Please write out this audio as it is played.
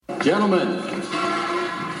Gentlemen,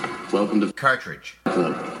 welcome to Cartridge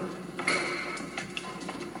Club.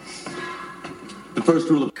 The first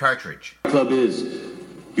rule of Cartridge Club is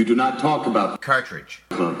you do not talk about Cartridge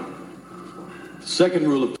Club. The second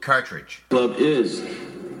rule of Cartridge Club is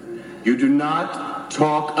you do not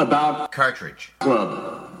talk about Cartridge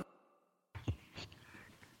Club.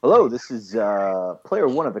 Hello, this is player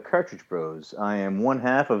one of the Cartridge Bros. I am one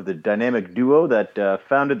half of the dynamic duo that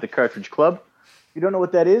founded the Cartridge Club. If you don't know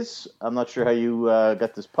what that is, I'm not sure how you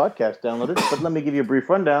got this podcast downloaded, but let me give you a brief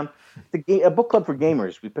rundown. A book club for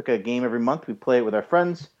gamers. We pick a game every month, we play it with our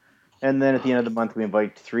friends, and then at the end of the month we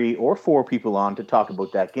invite 3 or 4 people on to talk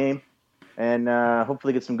about that game, and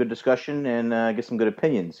hopefully get some good discussion and get some good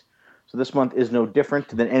opinions. So this month is no different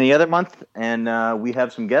than any other month, and we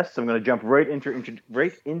have some guests. I'm going to jump right into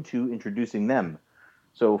introducing them.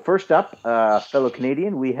 So first up, fellow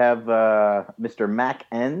Canadian, we have Mr. Mac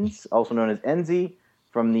Enns, also known as Enzy,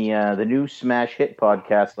 from the new smash hit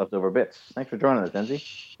podcast, Leftover Bits. Thanks for joining us, Enzy.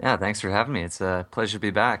 Yeah, thanks for having me. It's a pleasure to be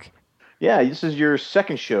back. Yeah, this is your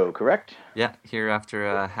second show, correct? Yeah, here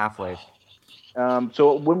after Half-Life.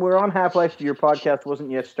 So when we're on Half-Life, your podcast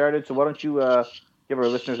wasn't yet started, so why don't you give our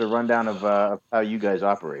listeners a rundown of how you guys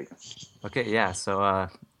operate? Okay, yeah, so I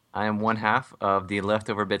am one half of the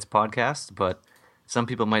Leftover Bits podcast, but some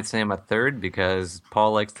people might say I'm a third because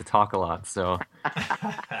Paul likes to talk a lot, so...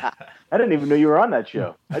 I didn't even know you were on that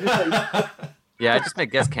show. Yeah, I just make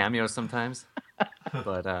guest cameos sometimes.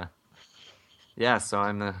 But, yeah, so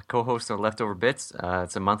I'm the co-host of Leftover Bits.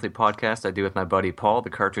 It's a monthly podcast I do with my buddy Paul, the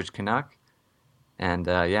Cartridge Canuck. And,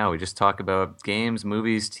 yeah, we just talk about games,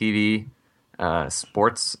 movies, TV,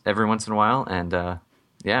 sports every once in a while. And,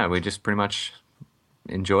 yeah, we just pretty much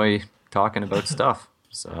enjoy talking about stuff.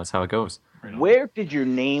 So that's how it goes. Where did your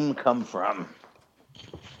name come from?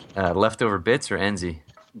 Leftover Bits or Enzy?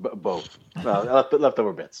 Both.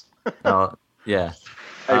 Leftover Bits. Oh, yeah.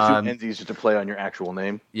 I assume Enzy is just a play on your actual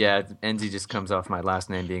name. Yeah, Enzy just comes off my last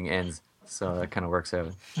name being Enz, so that kind of works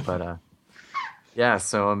out. But, yeah,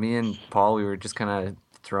 so me and Paul, we were just kind of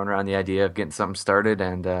throwing around the idea of getting something started,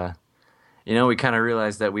 and, you know, we kind of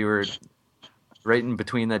realized that we were right in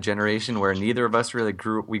between that generation where neither of us really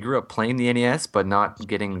grew up playing the NES, but not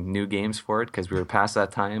getting new games for it because we were past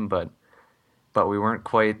that time, but we weren't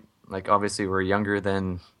quite, like, obviously we're younger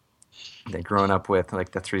than growing up with, like,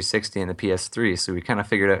 the 360 and the PS3, so we kind of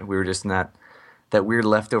figured out we were just in that weird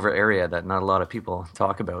leftover area that not a lot of people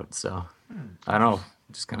talk about, so I don't know,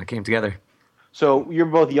 it just kind of came together. So you're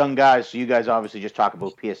both young guys, so you guys obviously just talk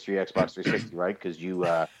about PS3, Xbox 360, right? Because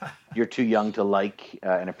you're too young to like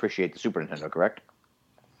and appreciate the Super Nintendo, correct?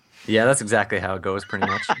 Yeah, that's exactly how it goes, pretty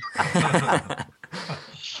much.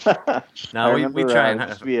 No, we try and...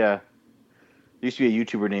 There used to be a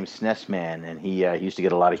YouTuber named SNESman, and he used to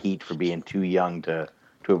get a lot of heat for being too young to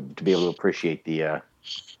be able to appreciate the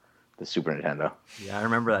Super Nintendo. Yeah, I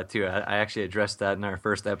remember that too. I actually addressed that in our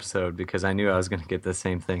first episode because I knew I was going to get the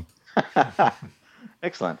same thing.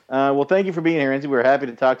 Excellent. Well, thank you for being here, Enzy. We're happy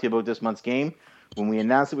to talk to you about this month's game. When we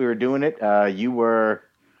announced that we were doing it, you were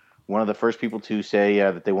one of the first people to say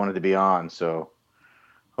that they wanted to be on. So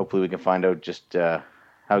hopefully we can find out just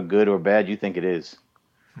how good or bad you think it is.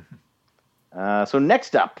 So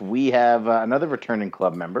next up, we have another returning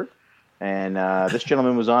club member. And this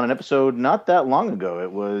gentleman was on an episode not that long ago.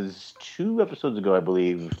 It was 2 episodes ago, I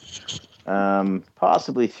believe.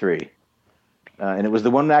 Possibly 3. And it was the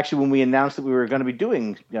one actually when we announced that we were going to be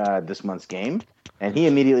doing this month's game, and he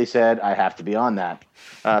immediately said, "I have to be on that."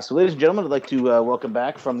 So, ladies and gentlemen, I'd like to welcome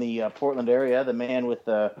back from the Portland area the man with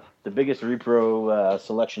the biggest repro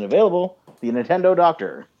selection available, the Nintendo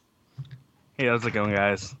Doctor. Hey, how's it going,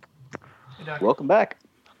 guys? Hey, Doctor. Welcome back.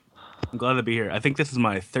 I'm glad to be here. I think this is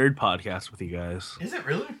my 3rd podcast with you guys. Is it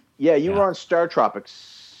really? Yeah, you were on Star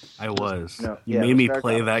Tropics. I was. No, you yeah, made me Star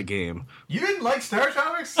play Tropics. that game. You didn't like Star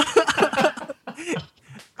Tropics?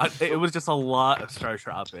 It was just a lot of Star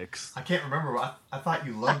Tropics. I can't remember. I thought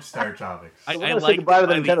you loved Star Tropics. So we're gonna say goodbye to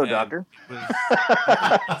the Nintendo Doctor.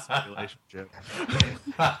 Relationship.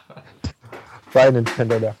 Bye,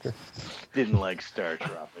 Nintendo Doctor. Didn't like Star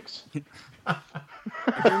Tropics. I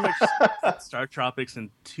pretty much Star Tropics in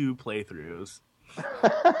 2 playthroughs.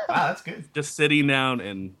 Wow, that's good. Just sitting down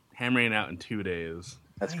and hammering out in 2 days.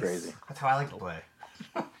 That's Nice. crazy. That's how I like to play.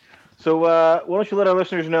 So why don't you let our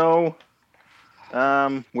listeners know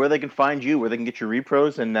where they can find you, where they can get your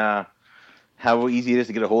repros, and how easy it is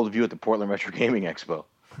to get a hold of you at the Portland Retro Gaming Expo.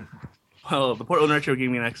 Well, the Portland Retro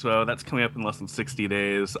Gaming Expo, that's coming up in less than 60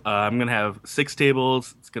 days. I'm going to have 6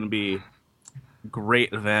 tables. It's going to be a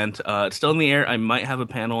great event. It's still in the air. I might have a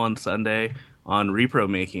panel on Sunday on repro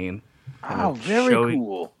making. Oh, very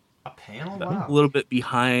cool. A panel? a Wow. little bit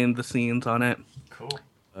behind the scenes on it. Cool.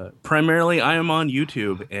 Primarily, I am on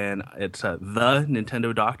YouTube, and it's the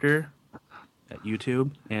Nintendo Doctor at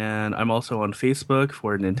YouTube, and I'm also on Facebook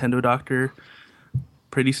for Nintendo Doctor.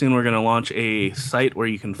 Pretty soon, we're going to launch a site where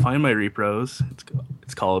you can find my repros.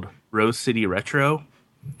 It's called Rose City Retro.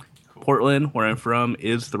 Cool. Portland, where I'm from,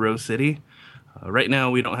 is the Rose City. Right now,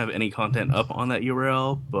 we don't have any content up on that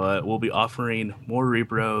URL, but we'll be offering more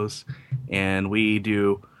repros, and we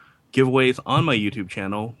do giveaways on my YouTube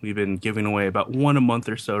channel. We've been giving away about one a month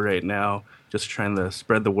or so right now, just trying to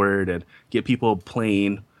spread the word and get people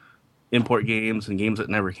playing import games and games that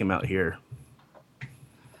never came out here.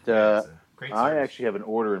 It's a great I service. actually have an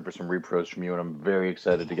order in for some repros from you, and I'm very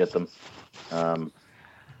excited to get them.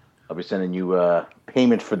 I'll be sending you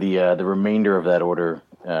payment for the remainder of that order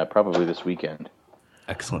probably this weekend.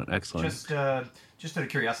 Excellent. Just out of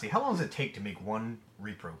curiosity, how long does it take to make one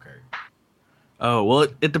repro card? Oh, well,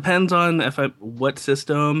 it depends on what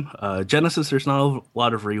system. Genesis, there's not a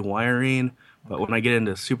lot of rewiring, but when I get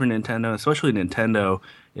into Super Nintendo, especially Nintendo,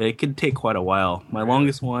 it could take quite a while. My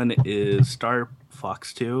longest one is Star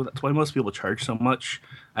Fox 2. That's why most people charge so much.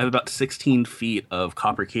 I have about 16 feet of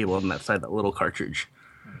copper cable on that side, that little cartridge.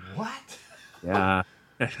 What? Yeah.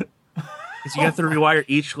 Because you have to rewire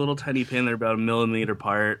each little tiny pin. They're about a millimeter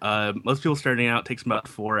apart. Most people starting out takes about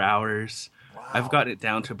 4 hours. Wow. I've gotten it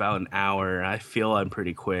down to about an hour. I feel I'm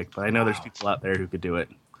pretty quick, but I know there's Wow. people out there who could do it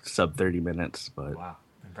sub 30 minutes. But Wow.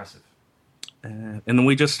 Impressive. and then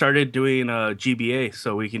we just started doing GBA,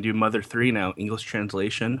 so we can do Mother 3 now, English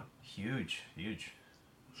translation. Huge.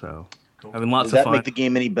 So Cool. having lots Does of that fun. make the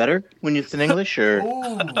game any better when it's in English? Or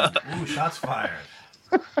Ooh, shots fired.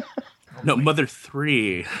 No, Mother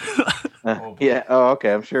 3. Oh, boy. yeah. Oh,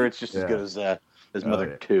 okay. I'm sure it's just as Yeah. good as Mother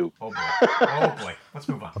yeah. 2. Oh boy. Oh boy. Let's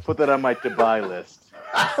move on. Put that on my to buy list.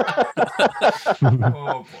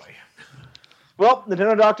 Oh boy. Well,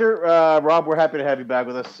 Nintendo Doctor, Rob, we're happy to have you back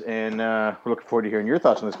with us, and we're looking forward to hearing your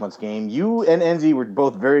thoughts on this month's game. You and Enzi were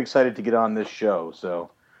both very excited to get on this show, so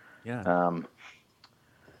Yeah.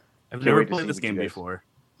 I've can't never wait to see played this what you game guys- before.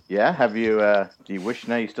 yeah. Have you? Do you wish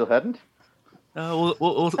now you still hadn't?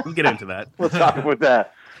 We'll get into that. We'll talk about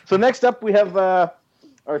that. So next up, we have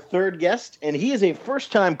our third guest, and he is a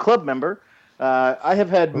first-time club member. I have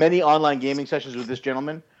had many online gaming sessions with this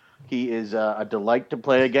gentleman. He is a delight to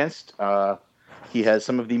play against. He has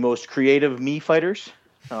some of the most creative Mii fighters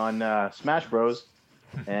on Smash Bros.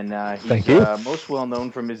 And he's Thank you. Most well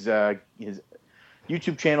known from his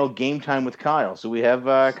YouTube channel, Game Time with Kyle. So we have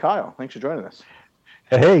Kyle. Thanks for joining us.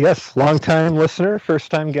 Hey, yes, long-time listener,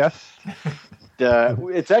 first-time guest.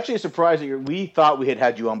 It's actually a surprise that we thought we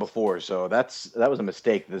had you on before, so that was a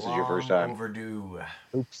mistake. This is your first Long time. overdue.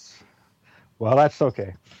 Oops. Well, that's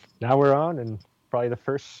okay. Now we're on, and probably the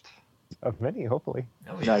first of many, hopefully.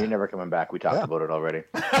 Oh, No, you're never coming back. We talked Yeah. about it already.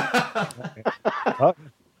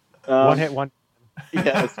 Oh, one hit, one. Yeah,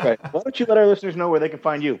 that's right. Why don't you let our listeners know where they can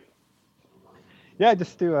find you? Yeah, I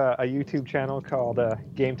just do a YouTube channel called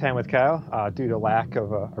Game Time with Kyle, due to lack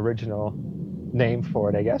of an original name for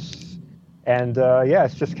it, I guess. And yeah,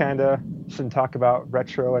 it's just kind of some talk about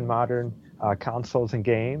retro and modern consoles and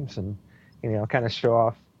games, and kind of show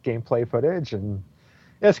off gameplay footage. And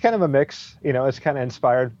yeah, it's kind of a mix. It's kind of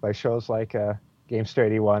inspired by shows like Gamester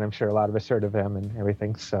 81. I'm sure a lot of us heard of them and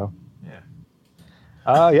everything. So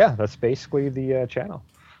Yeah. yeah, that's basically the channel.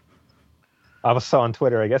 I was on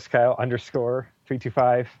Twitter, I guess, Kyle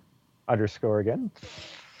 _325 _ again.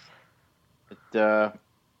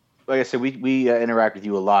 Like I said, we interact with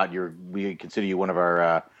you a lot. We consider you one of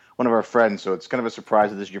our friends, so it's kind of a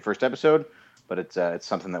surprise that this is your first episode. But it's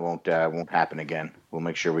something that won't happen again. We'll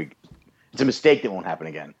make sure it's a mistake that won't happen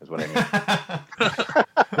again. Is what I mean.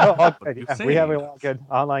 No, all good. you Yeah, we have a saying? lot of good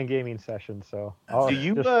online gaming sessions. So Do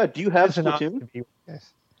you have listen on Splatoon? to be-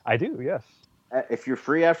 yes. I do. Yes, If you're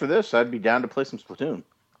free after this, I'd be down to play some Splatoon.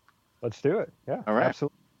 let's do it. Yeah, All right.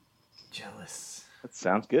 absolutely. Jealous. That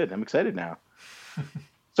sounds good. I'm excited now.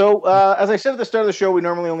 So, as I said at the start of the show, we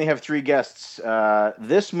normally only have 3 guests.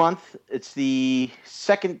 This month, it's the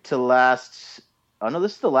second to last. Oh no,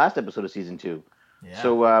 this is the last episode of season 2. Yeah.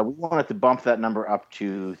 So we wanted to bump that number up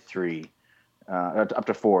to 3, up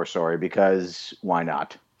to 4. Sorry, because why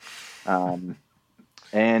not?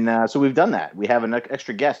 And so we've done that. We have an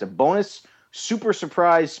extra guest, a bonus super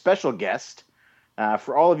surprise special guest.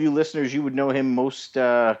 For all of you listeners, you would know him most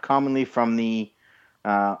commonly from the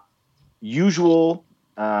usual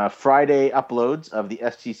Friday uploads of the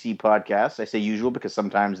STC podcast. I say usual because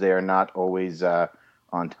sometimes they are not always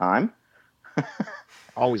on time.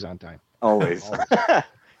 Always on time. Always.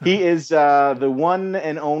 He is the one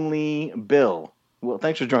and only Bill. Well,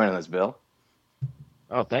 thanks for joining us, Bill.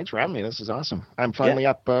 Oh, thanks for having me. This is awesome. I'm finally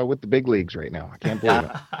up with the big leagues right now. I can't believe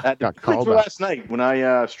it. That Got for called up. last night when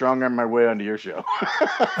I strong-armed my way onto your show.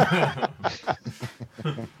 No,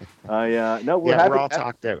 we're Yeah, happy. we're all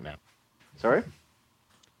talked out now. Sorry.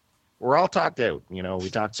 We're all talked out. You know, we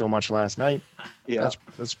talked so much last night. Yeah.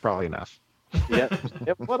 That's probably enough. Yeah,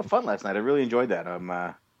 it was a lot of fun last night. I really enjoyed that. I'm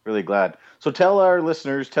really glad. So tell our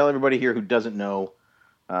listeners, tell everybody here who doesn't know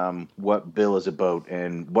what Bill is about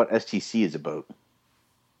and what STC is about.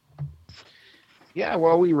 Yeah,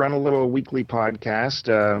 well, we run a little weekly podcast.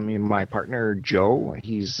 Me and my partner Joe,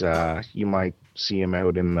 he's you might see him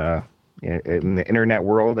out in the internet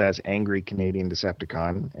world as Angry Canadian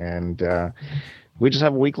Decepticon, and we just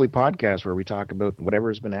have a weekly podcast where we talk about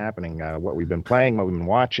whatever's been happening, what we've been playing, what we've been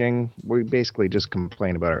watching. We basically just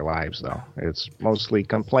complain about our lives, though. It's mostly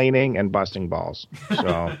complaining and busting balls.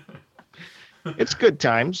 So it's good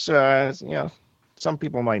times. Some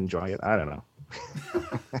people might enjoy it. I don't know.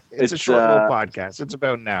 It's a short little podcast. It's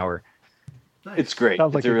about an hour. Nice. It's great.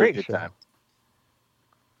 Sounds It's like a a really great good show. time.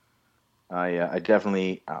 I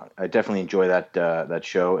definitely enjoy that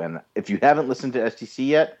show. And if you haven't listened to STC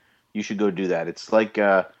yet, you should go do that. It's like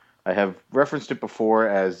I have referenced it before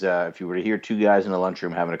as if you were to hear two guys in a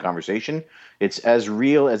lunchroom having a conversation. It's as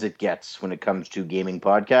real as it gets when it comes to gaming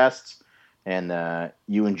podcasts. And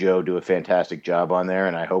you and Joe do a fantastic job on there.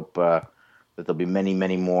 And I hope that there'll be many,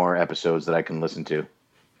 many more episodes that I can listen to.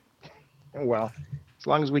 Well, as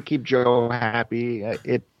long as we keep Joe happy,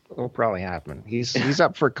 it will probably happen. He's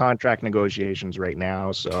up for contract negotiations right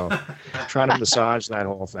now, so trying to massage that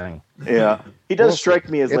whole thing. Yeah, he does We'll strike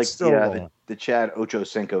see. me as It's like still rolling. the Chad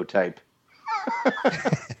Ochocinco type.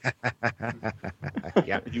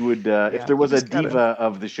 Yeah. You would if there was you a just gotta- diva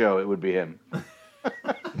of the show, it would be him.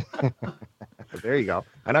 There you go.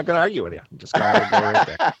 I'm not going to argue with you. I'm just going to go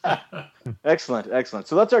right there. Excellent.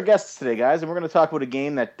 So that's our guests today, guys, and we're going to talk about a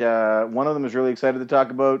game that one of them is really excited to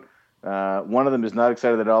talk about, one of them is not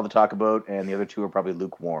excited at all to talk about, and the other two are probably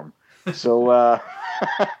lukewarm. So,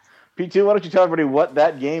 P2, why don't you tell everybody what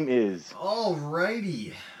that game is?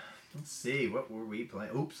 Alrighty. Let's see. What were we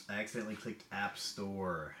playing? Oops, I accidentally clicked App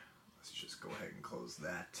Store. Let's just go ahead and close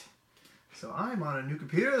that. So I'm on a new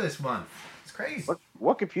computer this month. It's crazy.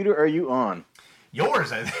 What computer are you on?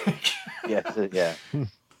 Yours, I think. Yes, yeah.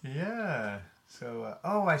 Yeah. So,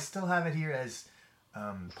 I still have it here as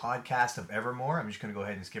podcast of Evermore. I'm just going to go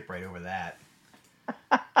ahead and skip right over that.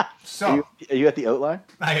 So, Are you at the outline?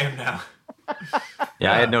 I am now.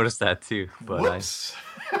 Yeah, I had noticed that too, but Whoops.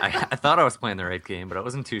 I thought I was playing the right game, but I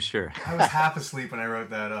wasn't too sure. I was half asleep when I wrote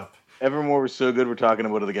that up. Evermore was so good, we're talking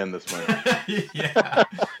about it again this month. Yeah,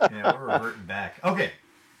 we're reverting back. Okay,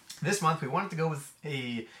 this month we wanted to go with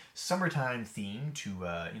a summertime theme to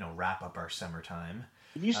wrap up our summertime.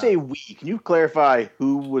 When you say we, can you clarify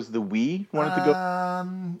who was the we wanted to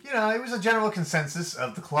go? It was a general consensus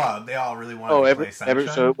of the club. They all really wanted to play Sunshine.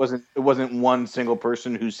 So it wasn't one single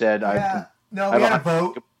person who said Yeah. No, I we had a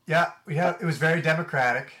don't- vote. Yeah, it was very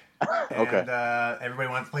democratic. Okay. And everybody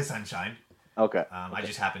wanted to play Sunshine. Okay. I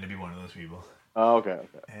just happened to be one of those people. Oh, okay.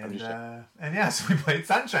 I'm And just checking. so we played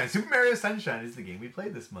Sunshine. Super Mario Sunshine is the game we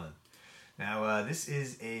played this month. Now, this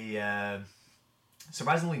is a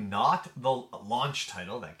surprisingly not the launch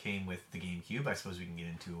title that came with the GameCube. I suppose we can get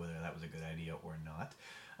into whether that was a good idea or not.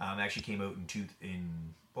 It actually came out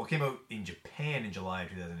came out in Japan in July of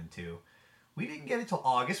 2002. We didn't get it till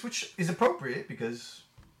August, which is appropriate because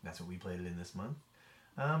that's what we played it in this month.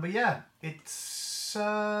 But yeah, it's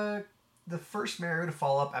the first Mario to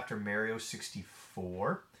follow up after Mario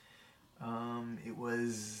 64. It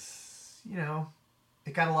was,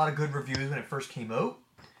 it got a lot of good reviews when it first came out,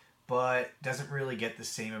 but doesn't really get the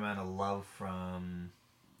same amount of love from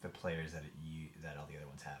the players that all the other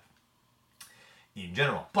ones have in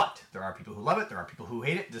general. But there are people who love it, there are people who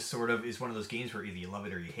hate it. This sort of is one of those games where either you love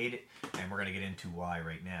it or you hate it, and we're going to get into why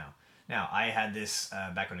right now. Now, I had this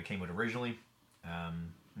back when it came out originally.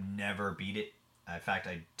 Never beat it. In fact,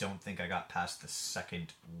 I don't think I got past the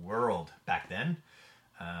second world back then.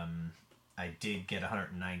 I did get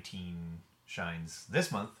 119 shines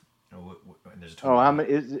this month. And there's a total. How many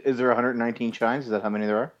is there 119 shines? Is that how many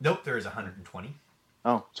there are? Nope, there is 120.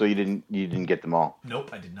 Oh, so you didn't get them all. Nope,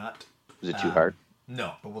 I did not. Was it too hard?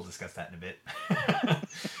 No, but we'll discuss that in a bit.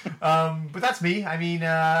 But that's me. I mean,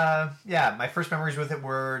 my first memories with it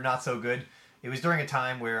were not so good. It was during a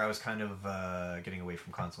time where I was kind of getting away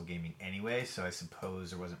from console gaming anyway, so I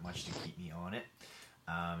suppose there wasn't much to keep me on it.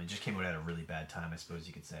 It just came out at a really bad time, I suppose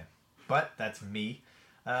you could say. But that's me.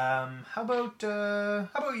 How about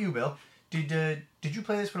you, Bill? Did you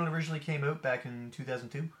play this when it originally came out back in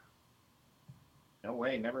 2002? No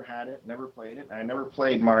way, never had it, never played it. I never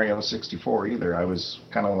played Mario 64 either. I was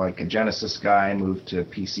kind of like a Genesis guy, moved to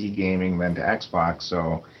PC gaming, then to Xbox,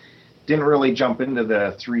 so didn't really jump into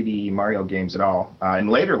the 3D Mario games at all. In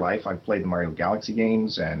later life, I've played the Mario Galaxy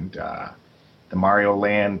games and the Mario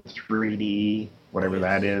Land 3D, whatever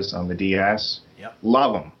that is, on the DS. Yep.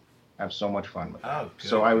 Love them. Have so much fun with them. Oh, good.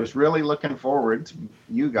 So I was really looking forward to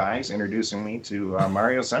you guys introducing me to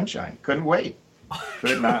Mario Sunshine. Couldn't wait.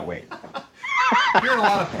 Could not wait. You're in a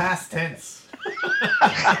lot of past tense.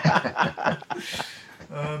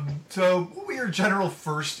 So, what were your general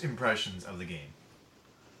first impressions of the game?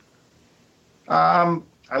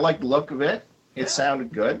 I liked the look of it. It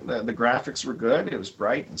sounded good. The graphics were good. It was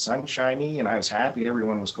bright and sunshiny, and I was happy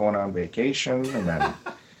everyone was going on vacation. And then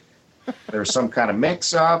there was some kind of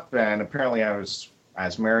mix-up, and apparently I was,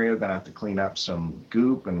 as Mario, going to have to clean up some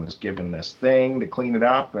goop and was given this thing to clean it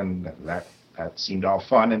up, and that seemed all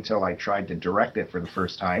fun until I tried to direct it for the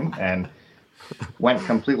first time and went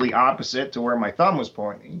completely opposite to where my thumb was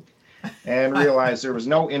pointing and realized there was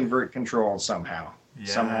no invert control somehow. Yeah.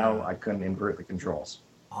 Somehow I couldn't invert the controls.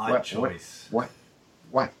 Odd choice. What?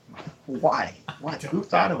 Why? What? Who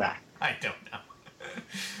thought of that? I don't know.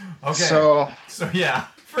 Okay. So yeah,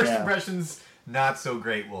 first impressions not so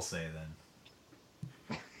great, we'll say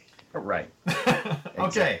then. Right.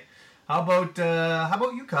 Okay. How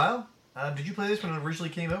about you, Kyle? Did you play this when it originally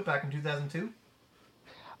came out back in 2002?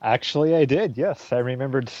 Actually, I did, yes. I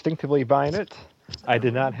remember distinctively buying it. I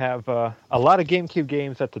did not have a lot of GameCube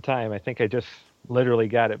games at the time. I think I just literally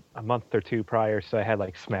got it a month or two prior, so I had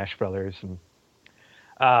like Smash Brothers and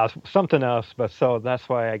something else. But so that's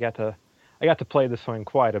why I got to play this one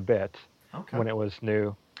quite a bit when it was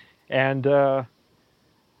new. And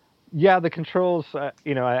yeah, the controls. I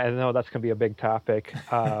know that's going to be a big topic.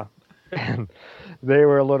 They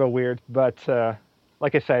were a little weird, but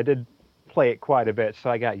like I said, I did play it quite a bit, so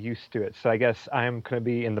I got used to it. So I guess I'm going to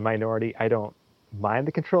be in the minority. I don't mind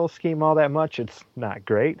the control scheme all that much. It's not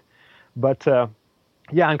great, but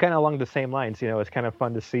yeah, I'm kind of along the same lines. It's kind of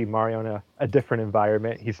fun to see Mario in a different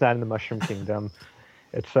environment. He's not in the Mushroom Kingdom.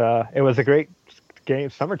 It was a great game,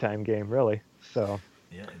 summertime game, really. So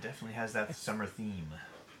yeah, it definitely has that summer theme.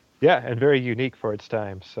 Yeah, and very unique for its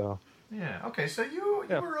time. So yeah, okay. So you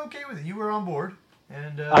were okay with it. You were on board,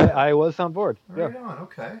 and I was on board. Right on.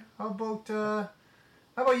 Okay. How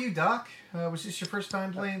about you, Doc? Was this your first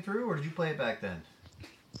time playing through, or did you play it back then?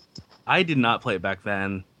 I did not play it back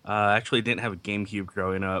then. I actually didn't have a GameCube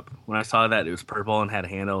growing up. When I saw that it was purple and had a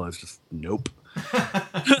handle, I was just, nope.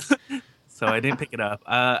 So I didn't pick it up.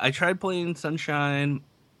 I tried playing Sunshine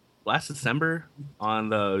last December on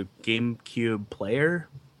the GameCube player,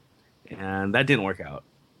 and that didn't work out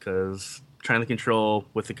because trying to control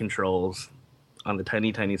with the controls on the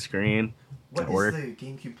tiny, tiny screen. What is the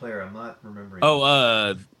GameCube player? I'm not remembering.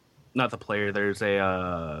 Oh, not the player. There's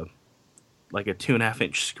a like a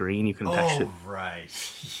 2.5-inch screen you can attach it. Oh, right.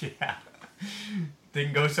 Yeah.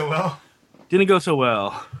 Didn't go so well? Didn't go so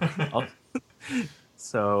well.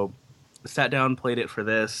 So, sat down, played it for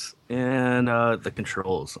this, and the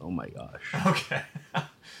controls. Oh my gosh. Okay.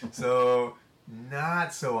 So,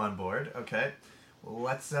 not so on board. Okay. Well,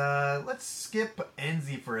 let's skip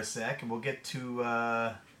Enzi for a sec, and we'll get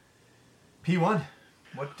to P1.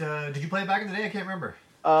 What did you play back in the day? I can't remember.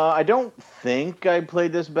 I don't think I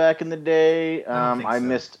played this back in the day. I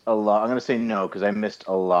missed a lot. I'm going to say no because I missed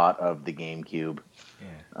a lot of the GameCube.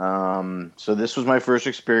 Yeah. So this was my first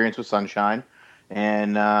experience with Sunshine,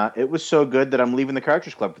 and it was so good that I'm leaving the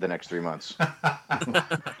Cartridge Club for the next 3 months. Oh,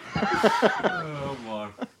 boy.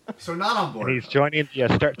 So not on board. And he's joining the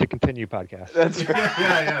Start to Continue podcast. That's right.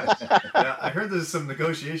 Yeah. I heard there's some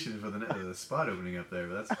negotiations for the spot opening up there,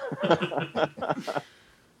 but that's...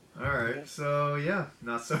 All right, so yeah,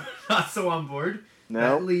 not so on board. No.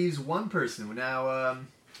 That leaves one person now.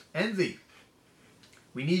 Enzi,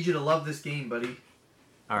 we need you to love this game, buddy.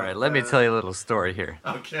 All right, let me tell you a little story here.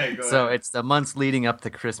 Okay, go ahead. So it's the months leading up to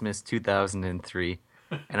Christmas 2003,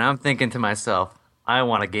 and I'm thinking to myself, I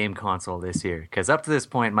want a game console this year because up to this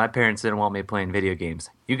point, my parents didn't want me playing video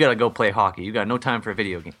games. You gotta go play hockey. You got no time for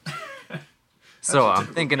video games. So I'm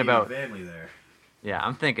thinking about family there. Yeah,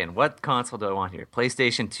 I'm thinking, what console do I want here?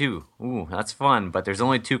 PlayStation 2. Ooh, that's fun, but there's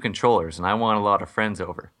only 2 controllers, and I want a lot of friends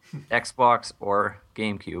over. Xbox or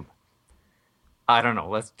GameCube. I don't know.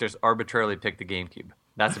 Let's just arbitrarily pick the GameCube.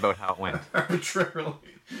 That's about how it went. Arbitrarily.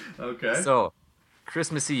 Okay. So,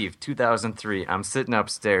 Christmas Eve, 2003, I'm sitting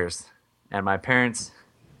upstairs, and my parents,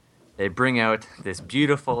 they bring out this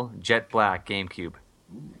beautiful jet black GameCube.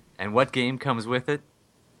 And what game comes with it?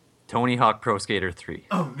 Tony Hawk Pro Skater 3.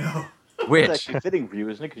 Oh, no. It's actually fitting for you,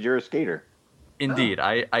 isn't it? Because you're a skater. Indeed,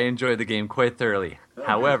 I enjoyed the game quite thoroughly. Oh,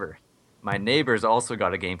 However, my neighbors also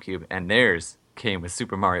got a GameCube, and theirs came with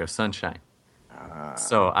Super Mario Sunshine.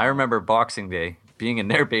 So I remember Boxing Day being in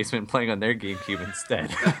their basement playing on their GameCube instead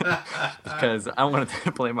because I wanted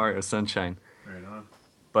to play Mario Sunshine. Right on.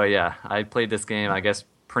 But yeah, I played this game, I guess,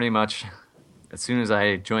 pretty much as soon as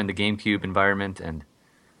I joined the GameCube environment, and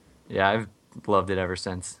yeah, I've loved it ever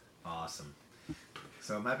since. Awesome.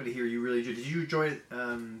 So I'm happy to hear you really enjoyed. Did you enjoy it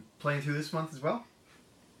playing through this month as well?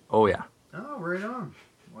 Oh yeah. Oh, right on.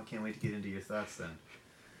 Well, I can't wait to get into your thoughts then.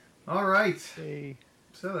 All right. Hey.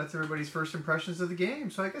 So that's everybody's first impressions of the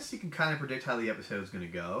game. So I guess you can kind of predict how the episode's going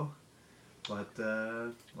to go. But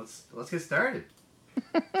let's get started.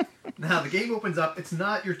 Now the game opens up. It's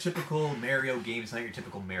not your typical Mario game. It's not your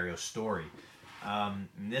typical Mario story.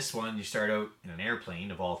 In this one, you start out in an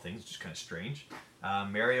airplane of all things, which is kind of strange.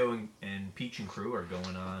 Mario and Peach and crew are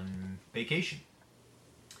going on vacation.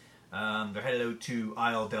 They're headed out to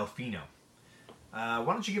Isle Delfino. Why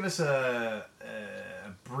don't you give us a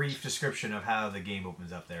brief description of how the game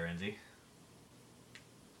opens up there, Enzi?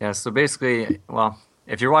 Yeah, so basically, well,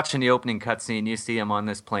 if you're watching the opening cutscene, you see him on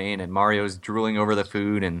this plane, and Mario's drooling over the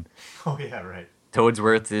food, and Oh yeah, right.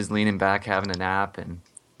 Toadsworth is leaning back having a nap,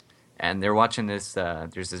 and they're watching this.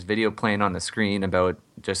 There's this video playing on the screen about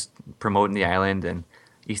just promoting the island, and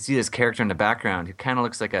you see this character in the background who kind of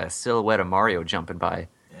looks like a silhouette of Mario jumping by,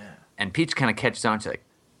 Yeah. and Peach kind of catches on. She's like,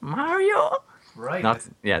 Mario. Right. Not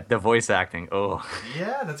yeah, the voice acting. Oh.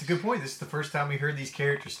 Yeah, that's a good point. This is the first time we heard these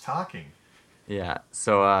characters talking. Yeah.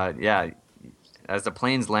 So yeah, as the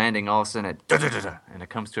plane's landing, all of a sudden it da-da-da-da, and it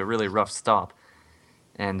comes to a really rough stop,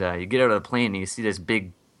 and you get out of the plane and you see this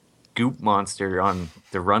big goop monster on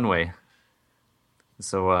the runway.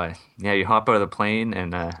 So yeah, you hop out of the plane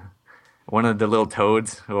and one of the little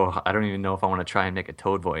toads. Oh, I don't even know if I want to try and make a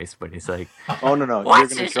toad voice, but he's like, Oh no!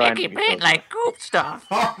 "What's You're gonna this try and icky make paint those. like goop stuff?"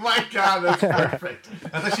 Oh my god, that's perfect.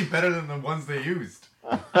 That's actually better than the ones they used.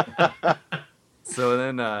 So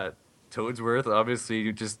then Toadsworth,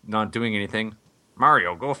 obviously just not doing anything.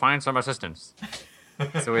 Mario, go find some assistance.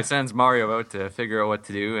 So he sends Mario out to figure out what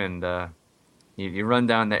to do, and you run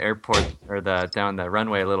down the airport or down the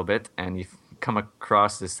runway a little bit, and you come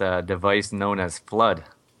across this device known as Flood.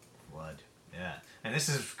 Blood. Yeah. And this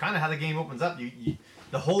is kind of how the game opens up.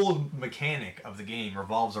 The whole mechanic of the game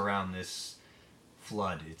revolves around this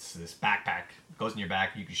flood. It's this backpack. It goes in your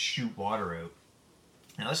back. You can shoot water out.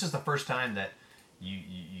 Now, this is the first time that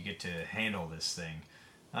you get to handle this thing.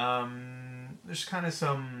 There's kind of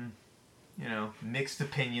some, mixed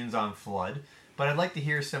opinions on Flood. But I'd like to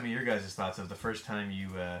hear some of your guys' thoughts of the first time you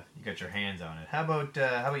got your hands on it. How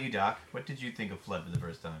about you, Doc? What did you think of Flood for the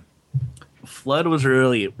first time? Flood was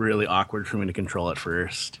really, really awkward for me to control at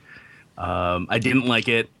first. I didn't like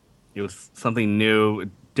it. It was something new,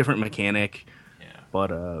 different mechanic. Yeah.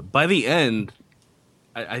 But by the end,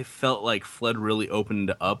 I felt like Flood really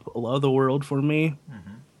opened up a lot of the world for me,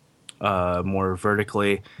 more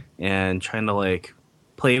vertically, and trying to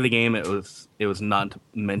play the game. It was not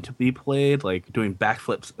meant to be played, like doing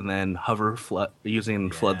backflips and then hover Flood, using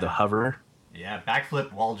Flood the hover. Yeah,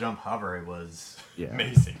 backflip, wall jump, hover. It was Yeah.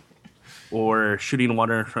 amazing. Or shooting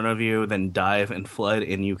water in front of you, then dive and Flood,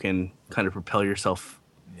 and you can kind of propel yourself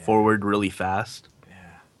forward really fast.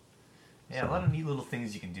 Yeah, a lot of neat little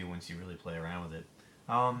things you can do once you really play around with it.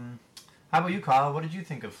 How about you, Kyle? What did you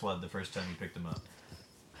think of Flood the first time you picked him up?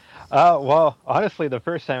 Well, honestly, the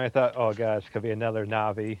first time I thought, oh gosh, could be another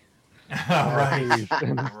Navi. Right,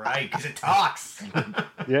 right, because it talks.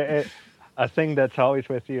 Yeah, a thing that's always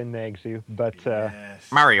with you and nags you. But Yes.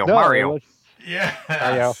 Mario, no, Mario. it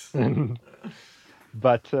Yes. was,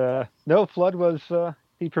 but no, Flood was.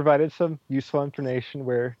 He provided some useful information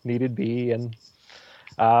where needed be, and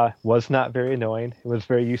was not very annoying. It was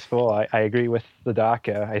very useful. I agree with the doc.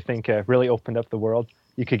 I think really opened up the world.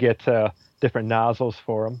 You could get different nozzles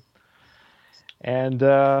for them. And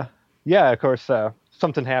yeah, of course,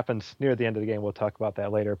 something happens near the end of the game. We'll talk about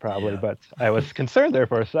that later, probably. Yeah. But I was concerned there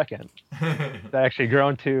for a second. I actually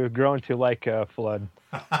grown to like Flood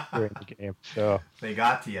during the game. So They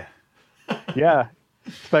got to you. yeah,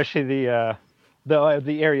 especially the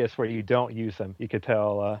areas where you don't use them, you could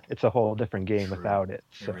tell it's a whole different game True. without it.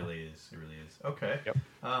 It So. really is. It really is. Okay. Yep.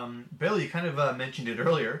 Bill, you kind of mentioned it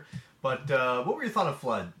earlier, but what were your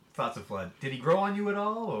thoughts of Flood? Did he grow on you at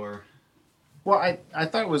all, or? Well, I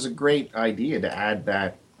thought it was a great idea to add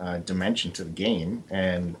that dimension to the game,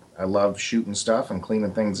 and I love shooting stuff and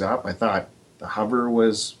cleaning things up. I thought the hover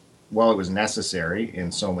was, well, it was necessary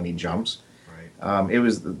in so many jumps. Right. It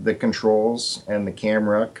was the controls and the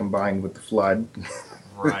camera combined with the Flood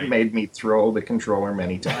Right. made me throw the controller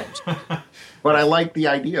many times. But I like the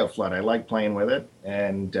idea of Flood. I like playing with it,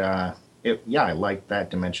 and I like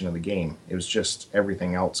that dimension of the game. It was just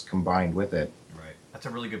everything else combined with it. Right. That's a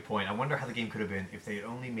really good point. I wonder how the game could have been if they had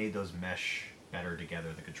only made those mesh better together,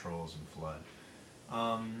 the controls and Flood.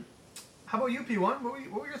 How about you, P1?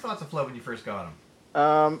 What were your thoughts of Flood when you first got him?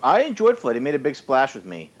 I enjoyed Flood. He made a big splash with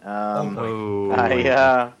me. Oh,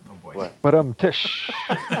 I Oh boy. what? But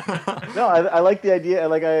No, I like the idea.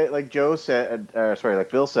 Like Joe said, like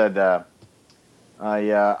Bill said.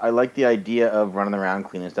 I like the idea of running around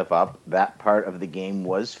cleaning stuff up. That part of the game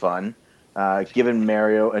was fun. Giving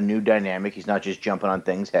Mario a new dynamic. He's not just jumping on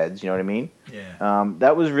things' heads. You know what I mean? Yeah.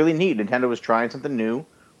 That was really neat. Nintendo was trying something new,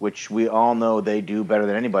 which we all know they do better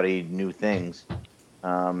than anybody. New things.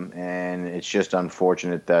 And it's just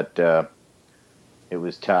unfortunate that it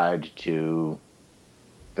was tied to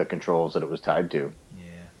the controls that it was tied to. Yeah.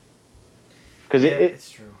 Because it's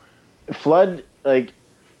true. Flood, like,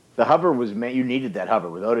 the hover was meant, you needed that hover.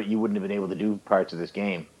 Without it, you wouldn't have been able to do parts of this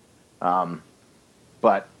game.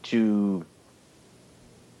 But if you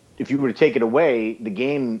were to take it away, the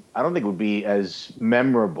game, I don't think it would be as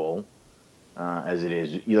memorable as it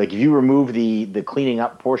is. If you remove the cleaning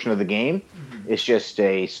up portion of the game, it's just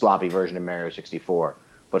a sloppy version of Mario 64.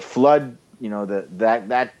 But Flood,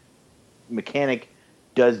 that mechanic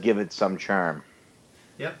does give it some charm.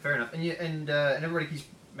 Yep, fair enough. And everybody keeps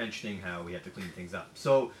mentioning how we have to clean things up.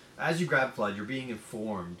 So as you grab Flood, you're being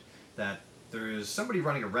informed that there's somebody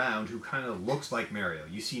running around who kind of looks like Mario.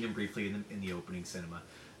 You've seen him briefly in the opening cinema.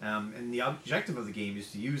 And the objective of the game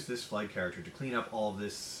is to use this Flood character to clean up all of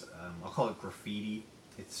this, I'll call it graffiti.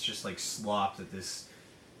 It's just like slop that this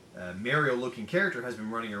Mario-looking character has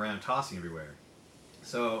been running around tossing everywhere.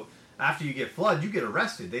 So after you get Flood, you get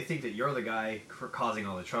arrested. They think that you're the guy causing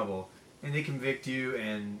all the trouble, and they convict you,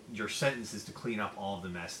 and your sentence is to clean up all of the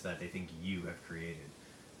mess that they think you have created.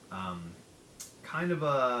 Kind of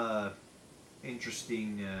a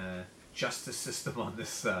interesting justice system on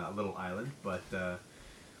this little island, but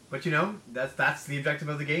that's the objective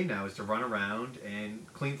of the game now, is to run around and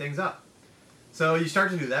clean things up. So you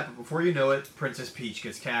start to do that, but before you know it, Princess Peach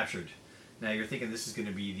gets captured. Now you're thinking this is going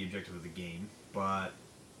to be the objective of the game, but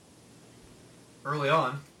early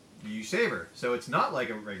on, you save her. So it's not like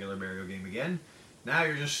a regular Mario game again. Now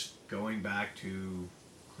you're just going back to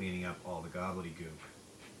cleaning up all the gobbledygook.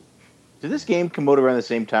 Did this game come out around the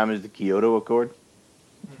same time as the Kyoto Accord?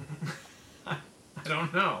 I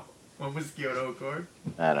don't know. When was Kyoto Accord?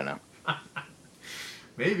 I don't know.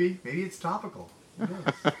 Maybe it's topical. Who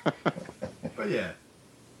knows? But yeah.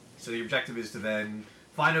 So the objective is to then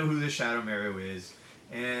find out who this Shadow Mario is,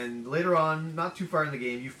 and later on, not too far in the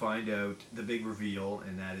game, you find out the big reveal,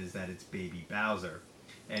 and that is that it's Baby Bowser,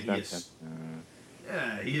 and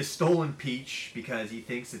he has stolen Peach because he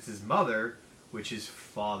thinks it's his mother, which his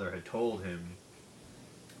father had told him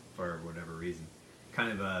for whatever reason.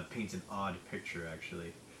 Kind of paints an odd picture,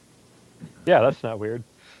 actually. Yeah, that's not weird.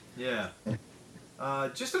 Yeah.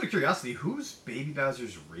 Just out of curiosity, who's Baby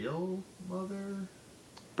Bowser's real mother?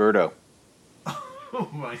 Birdo. Oh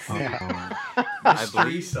my god. I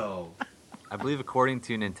believe according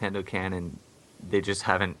to Nintendo canon, they just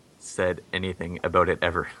haven't said anything about it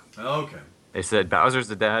ever. Okay. They said Bowser's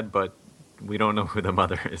the dad, but we don't know who the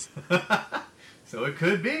mother is. So it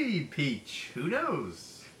could be Peach. Who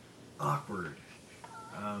knows? Awkward.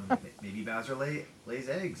 Maybe Bowser lays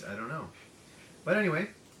eggs. I don't know. But anyway.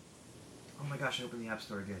 Oh my gosh, I opened the App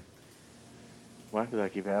Store again. Why does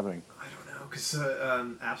that keep happening? I don't know, because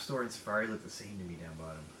App Store and Safari look the same to me down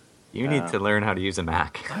bottom. You need to learn how to use a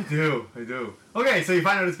Mac. I do. Okay, so you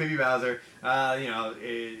find out it's Baby Bowser.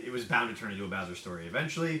 It was bound to turn into a Bowser story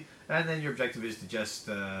eventually, and then your objective is to just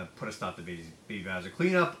put a stop to Baby Bowser.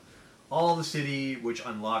 Clean up all the city, which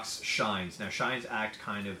unlocks shines. Now, shines act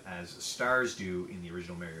kind of as stars do in the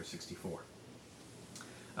original Mario 64.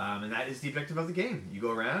 And that is the objective of the game. You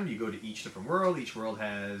go around, you go to each different world. Each world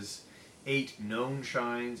has 8 known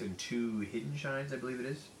shines and 2 hidden shines, I believe it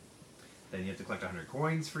is. Then you have to collect 100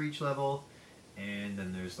 coins for each level. And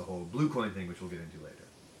then there's the whole blue coin thing, which we'll get into later.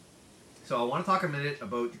 So I want to talk a minute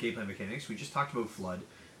about the gameplay mechanics. We just talked about Flood.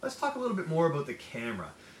 Let's talk a little bit more about the camera.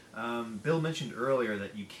 Bill mentioned earlier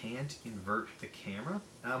that you can't invert the camera.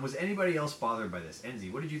 Was anybody else bothered by this?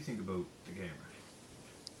 Enzi, what did you think about the camera?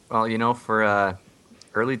 Well, for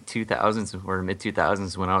early 2000s or mid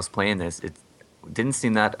 2000s when I was playing this, it didn't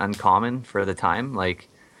seem that uncommon for the time. Like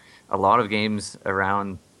a lot of games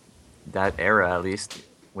around that era, at least,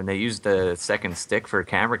 when they used the second stick for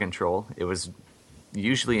camera control, it was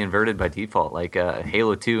usually inverted by default, like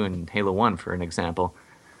Halo 2 and Halo 1, for an example.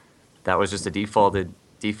 That was just a default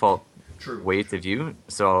True. way to view.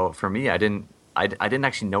 So for me, I didn't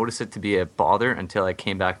actually notice it to be a bother until I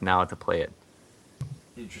came back now to play it.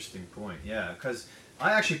 Interesting point. Yeah, because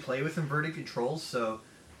I actually play with inverted controls, so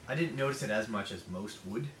I didn't notice it as much as most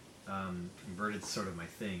would. Inverted's sort of my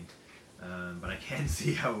thing, but I can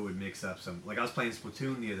see how it would mix up some. Like I was playing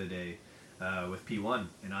Splatoon the other day with P1,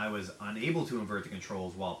 and I was unable to invert the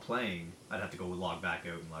controls while playing. I'd have to go log back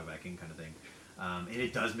out and log back in, kind of thing. And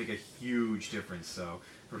it does make a huge difference. So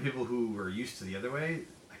for people who are used to the other way,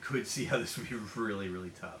 I could see how this would be really,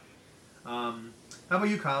 really tough. How about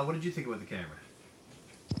you, Kyle? What did you think about the camera?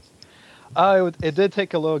 It did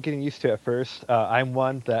take a little getting used to at first. I'm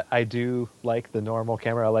one that I do like the normal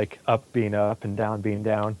camera. I like up being up and down being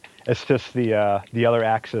down. It's just the other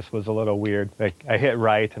axis was a little weird. Like I hit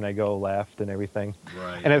right and I go left and everything.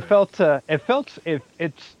 Right. And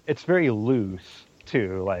it's very loose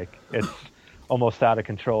too. Like it's almost out of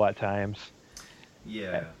control at times.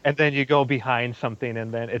 Yeah. And then you go behind something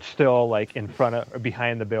and then it's still like in front of or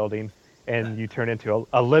behind the building and you turn into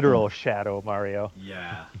a literal shadow, Mario.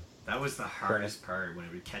 Yeah. That was the hardest part when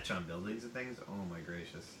it would catch on buildings and things. Oh my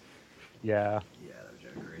gracious. Yeah. Yeah, that was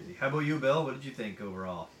kind of crazy. How about you, Bill? What did you think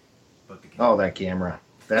overall about the camera? Oh, that camera.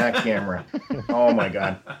 That camera. Oh my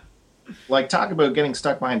god. Like, talk about getting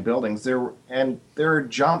stuck behind buildings. There are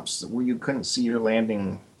jumps where you couldn't see your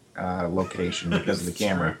landing location because of the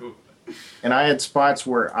camera. True. And I had spots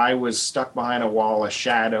where I was stuck behind a wall, a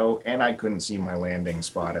shadow, and I couldn't see my landing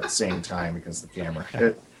spot at the same time because of the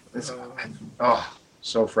camera.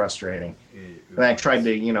 So frustrating. And I tried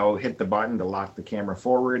to, hit the button to lock the camera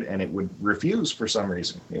forward, and it would refuse for some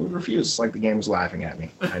reason. It would refuse. It's like the game was laughing at me.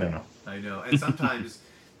 I don't know. I know. And sometimes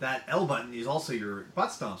that L button is also your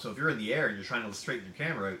butt stomp. So if you're in the air and you're trying to straighten your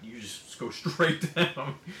camera out, you just go straight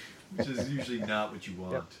down, which is usually not what you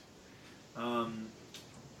want.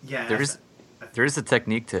 Yeah. There is a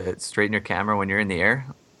technique to straighten your camera when you're in the air.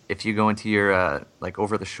 If you go into your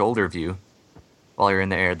over the shoulder view while you're in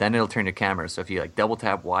the air, then it'll turn your camera. So if you double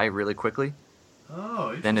tap Y really quickly,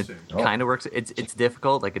 then it kind of works. It's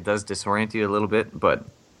difficult. Like it does disorient you a little bit, but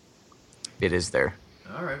it is there.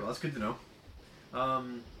 All right. Well, that's good to know.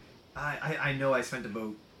 I know I spent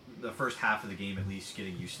about the first half of the game at least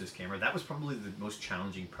getting used to this camera. That was probably the most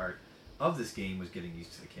challenging part of this game, was getting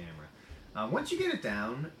used to the camera. Once you get it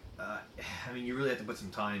down, you really have to put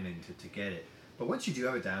some time in to get it. But once you do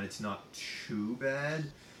have it down, it's not too bad.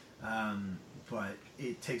 But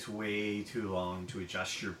it takes way too long to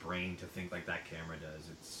adjust your brain to think like that camera does.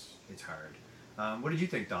 It's hard. What did you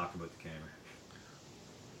think, Doc, about the camera?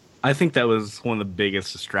 I think that was one of the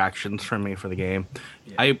biggest distractions for me for the game.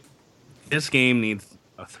 Yeah. This game needs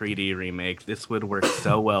a 3D remake. This would work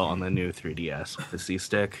so well on the new 3DS with the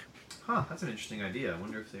C-Stick. Huh, that's an interesting idea. I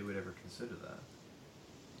wonder if they would ever consider that.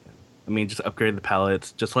 Just upgrade the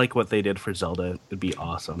palettes, just like what they did for Zelda. It'd be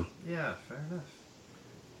awesome. Yeah, fair enough.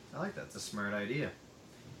 I like that. It's a smart idea.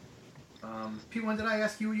 P1, did I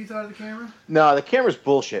ask you what you thought of the camera? No, the camera's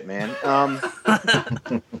bullshit, man.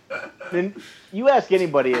 You ask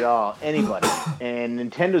anybody at all, anybody, and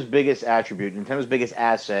Nintendo's biggest attribute, Nintendo's biggest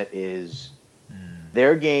asset is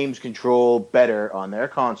their games control better on their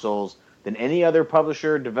consoles than any other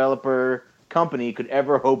publisher, developer, company could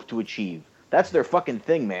ever hope to achieve. That's their fucking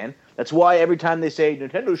thing, man. That's why every time they say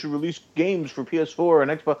Nintendo should release games for PS4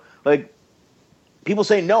 and Xbox, people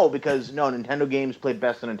say no because Nintendo games play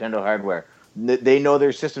best on Nintendo hardware. They know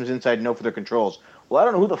their systems inside and know for their controls. Well, I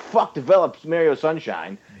don't know who the fuck develops Mario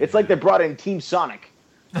Sunshine. It's like they brought in Team Sonic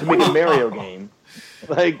to make a Mario game.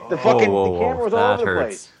 The camera was all over the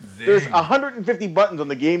place. There's 150 buttons on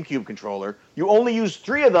the GameCube controller. You only use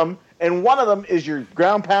 3 of them, and one of them is your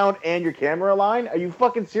ground pound and your camera line. Are you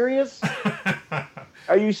fucking serious?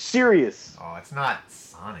 Are you serious? Oh, it's not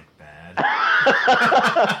Sonic bad.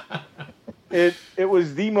 It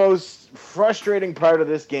was the most frustrating part of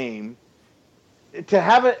this game. To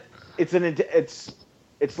have it, it's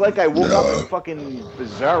like I woke up in fucking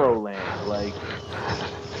Bizarro Land.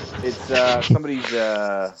 It's somebody's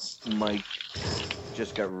mic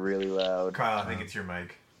just got really loud. Kyle, I think it's your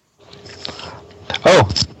mic. Oh,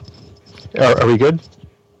 are we good?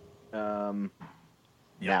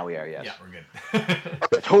 Now we are, yes. Yeah, we're good.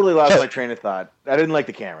 I totally lost my train of thought. I didn't like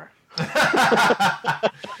the camera.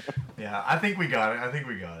 Yeah, I think we got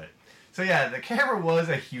it. So yeah, the camera was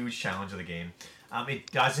a huge challenge of the game.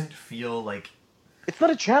 It doesn't feel like... It's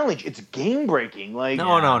not a challenge. It's game breaking.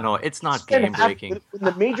 No, it's not game breaking.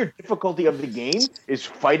 The major difficulty of the game is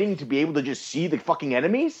fighting to be able to just see the fucking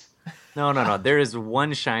enemies. No. There is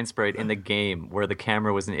one shine sprite in the game where the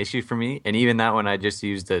camera was an issue for me, and even that one I just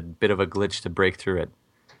used a bit of a glitch to break through it.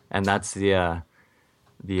 And that's the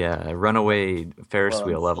runaway Ferris Well,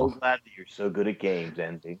 wheel I'm level. so glad that you're so good at games,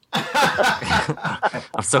 Enzy.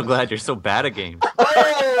 I'm so glad you're so bad at games.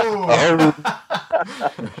 Oh!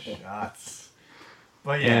 Shots.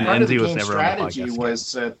 But yeah, And Part of the Enzy was game never on the strategy podcast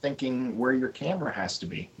was thinking where your camera has to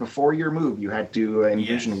be. Before your move, you had to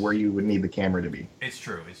envision Yes. where you would need the camera to be. it's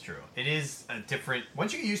true. It's true. It is a different.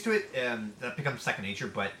 Once you get used to it, that becomes second nature.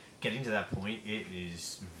 But getting to that point, it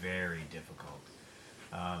is very difficult.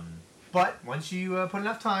 But once you put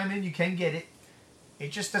enough time in, you can get it.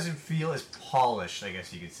 It just doesn't feel as polished, I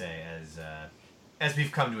guess you could say, as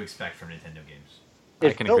we've come to expect from Nintendo games. I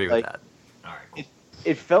It can felt agree with like- that. All right, cool.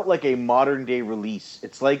 It felt like a modern day release.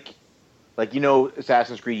 It's like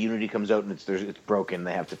Assassin's Creed Unity comes out and it's broken.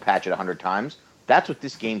 They have to patch it 100 times. That's what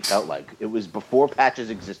this game felt like. It was before patches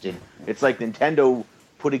existed. It's like Nintendo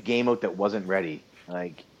put a game out that wasn't ready.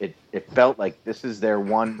 Like it felt like this is their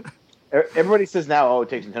one. Everybody says now, oh, it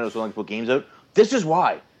takes Nintendo so long to put games out. This is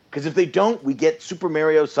why. Because if they don't, we get Super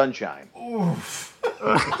Mario Sunshine. Oof.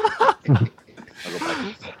 I'll go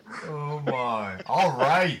back. Oh my. All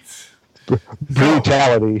right.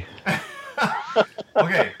 Brutality.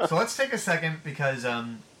 Okay, so let's take a second because a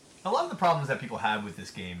lot of the problems that people have with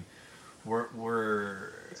this game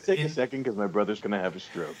were Let's take a second because my brother's going to have a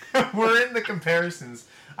stroke. were in the comparisons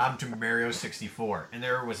to Mario 64, and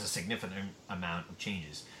there was a significant amount of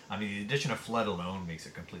changes. I mean, the addition of Flood alone makes it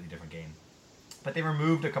a completely different game. But they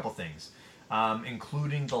removed a couple things,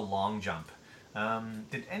 including the long jump.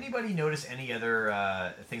 Did anybody notice any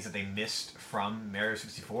other things that they missed from Mario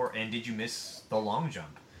 64? And did you miss the long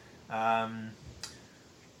jump? I'm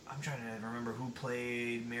trying to remember who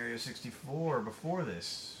played Mario 64 before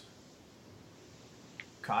this.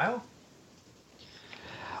 Kyle?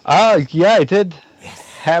 Yeah, I did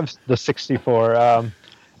have the 64.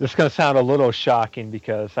 This is going to sound a little shocking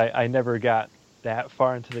because I never got that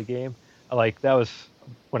far into the game. Like, that was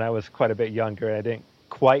when I was quite a bit younger and I didn't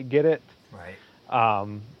quite get it. Right.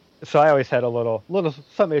 So I always had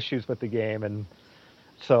some issues with the game, and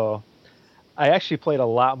so I actually played a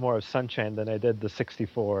lot more of Sunshine than I did the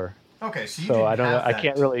 64. Okay, so you So didn't I don't know. have I that.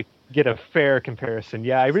 can't really get a fair comparison.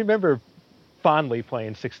 Yeah, I remember fondly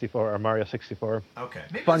playing 64 or Mario 64. Okay,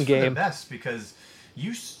 maybe Fun that's for the game. best because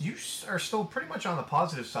you are still pretty much on the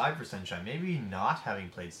positive side for Sunshine. Maybe not having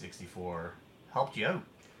played 64 helped you out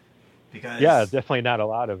because Yeah, definitely not a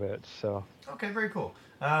lot of it. So Okay, very cool.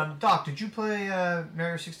 Doc, did you play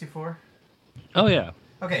Mario 64? Oh yeah.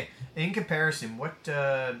 Okay, in comparison, what?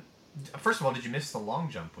 First of all, did you miss the long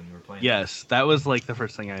jump when you were playing? Yes, that was like the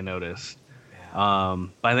first thing I noticed. Yeah.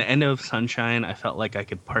 By the end of Sunshine, I felt like I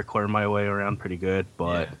could parkour my way around pretty good,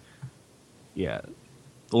 but yeah,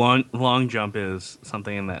 the long jump is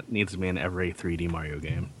something that needs to be in every 3D Mario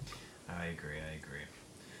game. I agree.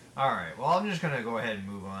 All right. Well, I'm just gonna go ahead and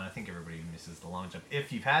move on. I think everybody misses the long jump.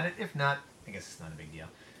 If you've had it, if not, I guess it's not a big deal.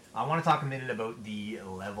 I want to talk a minute about the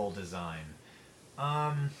level design.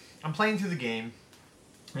 I'm playing through the game,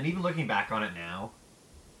 and even looking back on it now,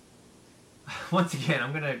 once again,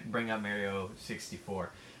 I'm gonna bring up Mario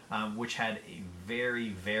 64, which had a very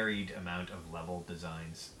varied amount of level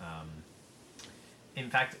designs. In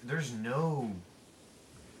fact, there's nothing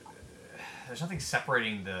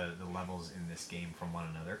separating the levels in this game from one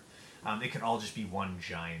another. It could all just be one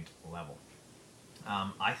giant level.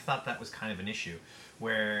 I thought that was kind of an issue,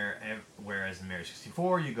 whereas in Mario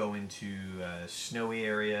 64 you go into snowy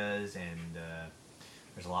areas and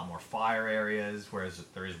there's a lot more fire areas, whereas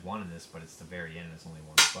there is one in this, but it's the very end and it's only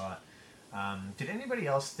one spot. Did anybody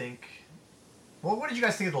else think... Well, what did you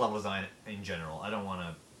guys think of the level design in general? I don't want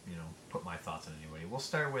to, put my thoughts on anybody. We'll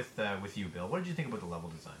start with you, Bill. What did you think about the level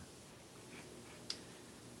design?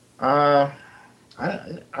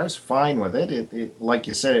 I was fine with it. It. Like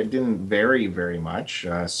you said, it didn't vary very much.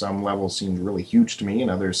 Some levels seemed really huge to me,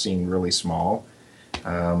 and others seemed really small. I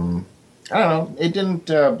don't know. It didn't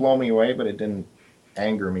blow me away, but it didn't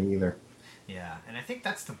anger me either. Yeah, and I think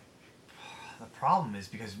that's the problem is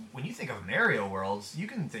because when you think of Mario worlds, you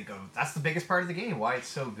can think of that's the biggest part of the game. Why it's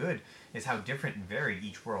so good is how different and varied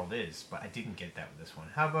each world is. But I didn't get that with this one.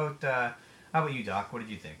 How about you, Doc? What did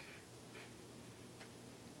you think?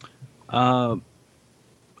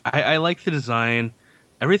 I like the design.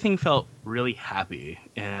 Everything felt really happy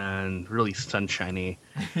and really sunshiny.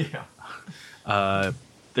 Yeah.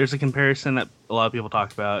 There's a comparison that a lot of people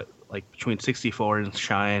talk about, like between 64 and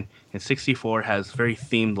Shine. And 64 has very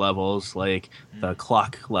themed levels, like the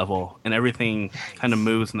clock level, and everything kind of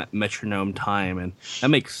moves in that metronome time, and that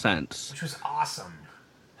makes sense. Which was awesome.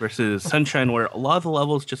 Versus Sunshine, where a lot of the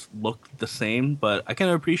levels just look the same, but I kind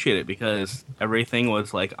of appreciate it because everything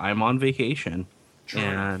was like I'm on vacation. True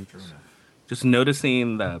and enough. just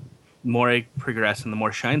noticing more I progressed and the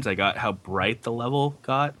more shines I got, how bright the level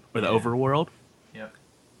got, or the overworld. Yep.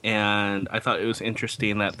 And I thought it was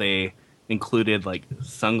interesting that they included like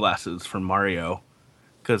sunglasses for Mario,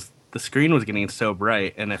 because the screen was getting so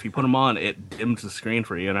bright, and if you put them on, it dims the screen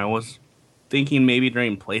for you. And I was thinking maybe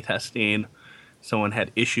during playtesting, someone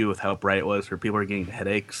had issue with how bright it was, or people were getting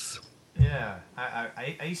headaches. Yeah,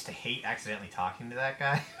 I used to hate accidentally talking to that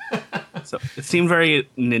guy. So it seemed very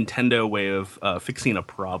Nintendo way of fixing a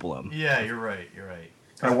problem. Yeah, you're right.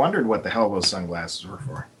 I wondered what the hell those sunglasses were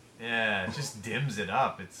for. Yeah, it just dims it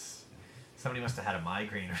up. It's somebody must have had a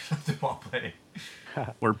migraine or something while playing.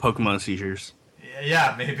 Or Pokemon seizures.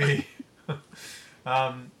 Yeah, maybe.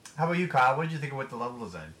 How about you, Kyle? What did you think of what the level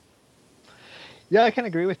design? Yeah, I kind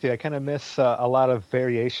of agree with you. I kind of miss a lot of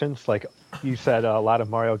variations. Like you said, a lot of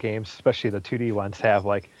Mario games, especially the 2D ones, have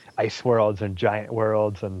like ice worlds and giant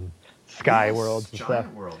worlds and sky worlds and Giant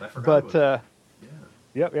stuff. World. I forgot. But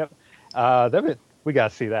about yep. We got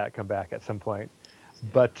to see that come back at some point.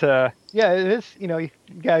 But yeah, it is. You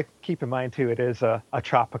got to keep in mind too. It is a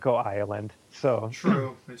tropical island, so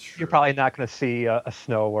True. It's true. you're probably not going to see a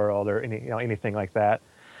snow world or anything like that.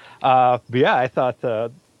 But yeah, I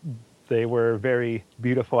thought they were very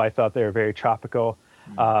beautiful. I thought they were very tropical.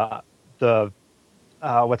 The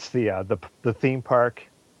theme park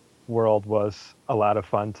world was a lot of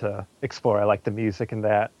fun to explore. I like the music in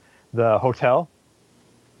that. The hotel,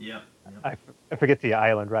 Yep. I forget the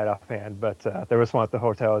island right offhand, but there was one at the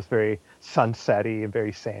hotel. It was very sunsetty and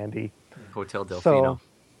very sandy. Hotel Delfino. So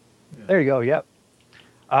there you go. Yep.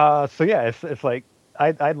 So yeah, it's like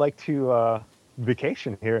I'd like to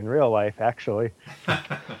vacation here in real life. Actually,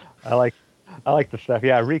 I like the stuff.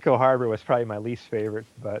 Yeah, Rico Harbor was probably my least favorite,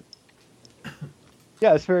 but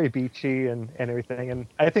yeah, it's very beachy and everything, and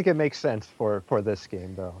I think it makes sense for this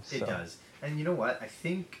game though. So. It does. And you know what? I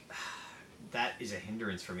think that is a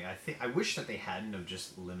hindrance for me. I wish that they hadn't have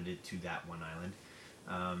just limited to that one island.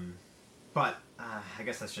 But I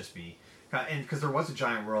guess that's just me. And because there was a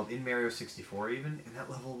giant world in Mario 64 even, and that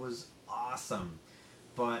level was awesome.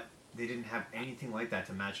 But they didn't have anything like that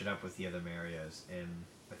to match it up with the other Marios, and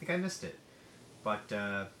I think I missed it. But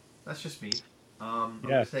that's just me. I'm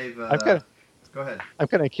gonna save. Go ahead. I'm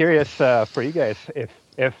kind of curious for you guys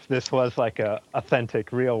if this was like a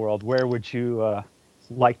authentic real world, where would you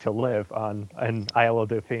like to live on an Isle of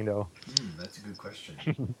Delfino? That's a good question.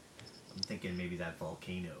 I'm thinking maybe that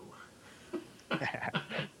volcano.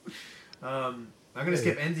 I'm going to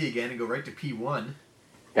skip Enzy again and go right to P1.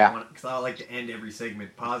 Yeah. Because I like to end every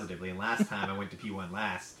segment positively, and last time I went to P1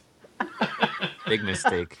 last. Big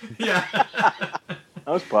mistake. Yeah. That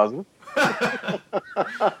was positive. All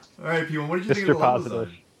right, P1, what did you think of the level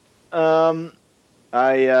design?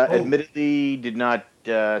 I admittedly did not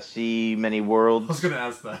see many I was worlds. going to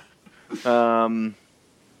ask that.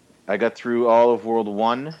 I got through all of World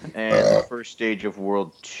 1 and the first stage of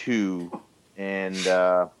World 2, and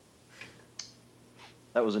that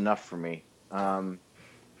was enough for me.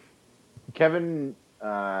 Kevin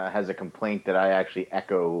has a complaint that I actually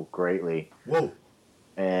echo greatly. Whoa.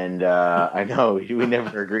 And I know we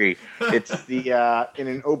never agree. It's the in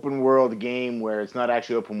an open world game where it's not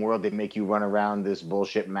actually open world, they make you run around this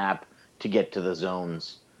bullshit map to get to the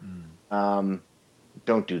zones.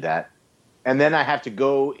 Don't do that. And then I have to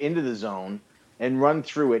go into the zone and run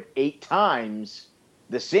through it 8 times,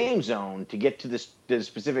 the same zone, to get to the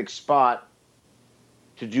specific spot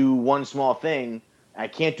to do one small thing. I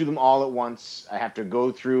can't do them all at once. I have to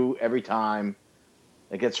go through every time.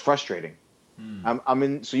 It gets frustrating.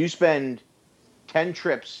 So you spend 10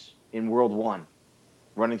 trips in World 1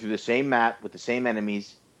 running through the same map with the same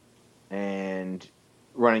enemies and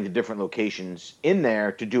running to different locations in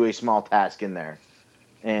there to do a small task in there.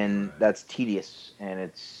 And that's tedious, and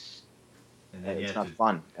it's not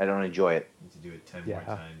fun. I don't enjoy it. You need to do it 10 more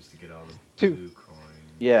times to get all the Two. blue coins.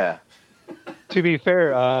 Yeah. To be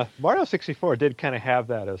fair, Mario 64 did kind of have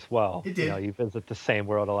that as well. It did. You visit the same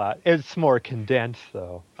world a lot. It's more condensed,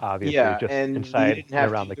 though, obviously, Yeah, just and inside you didn't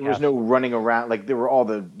have around the there was castle. no running around. Like, there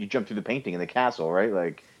were you jumped through the painting in the castle, right?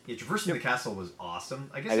 Like, Yeah, traversing the castle was awesome.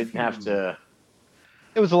 I guess I if didn't have to...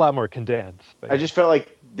 It was a lot more condensed. But I just felt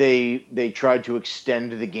like they tried to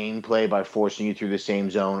extend the gameplay by forcing you through the same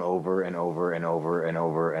zone over and over and over and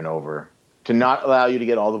over and over to not allow you to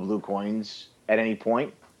get all the blue coins at any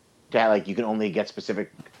point. To have, like, you can only get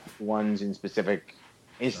specific ones in specific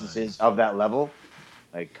instances of that level.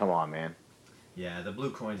 Like, come on, man. Yeah, the blue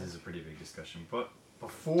coins is a pretty big discussion. But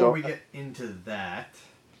before we get into that,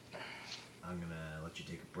 I'm going to let you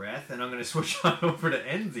take a breath, and I'm going to switch on over to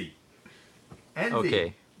Enzy. Enzy,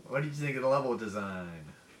 Okay. what did you think of the level design?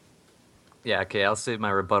 Yeah, okay, I'll save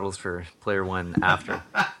my rebuttals for player one after.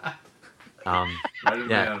 Um, Write them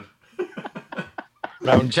Yeah. down.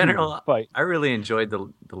 Round in two, general, fight. I really enjoyed the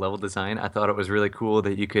level design. I thought it was really cool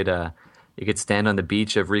that you could stand on the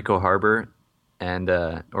beach of Rico Harbor and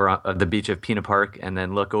or on the beach of Pina Park and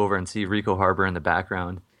then look over and see Rico Harbor in the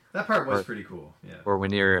background. That part was pretty cool. Yeah. Or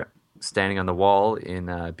when you're standing on the wall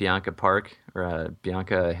in Bianca Park or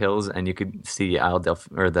Bianca Hills and you could see Isle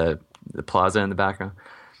or the plaza in the background.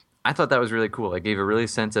 I thought that was really cool. It gave a really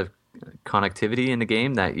sense of connectivity in the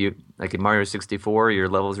game that you like in Mario 64, your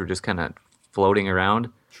levels were just kind of floating around,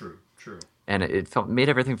 True. and it made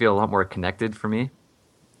everything feel a lot more connected for me.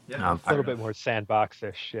 Yeah. A little bit more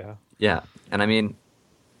sandbox-ish, yeah. Yeah, and I mean,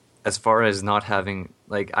 as far as not having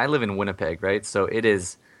like, I live in Winnipeg, right? So it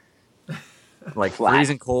is like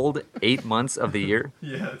freezing cold 8 months of the year.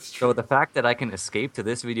 Yeah, it's true. So the fact that I can escape to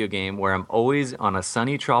this video game where I'm always on a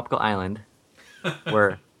sunny tropical island,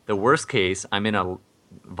 where the worst case I'm in a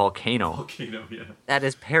volcano, Volcano, yeah. that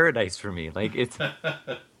is paradise for me. Like it's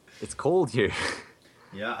cold here.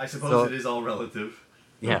 Yeah, I suppose So- it is all relative.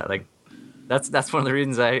 Yeah, like that's one of the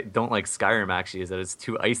reasons I don't like Skyrim. Actually, is that it's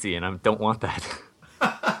too icy, and I don't want that.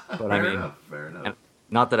 But I mean, Fair enough. and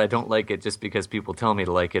not that I don't like it just because people tell me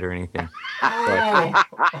to like it or anything. Oh,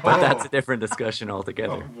 But that's a different discussion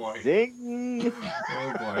altogether. boy. Ding!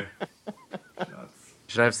 Oh boy. Shots.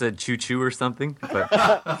 Should I have said choo choo or something? But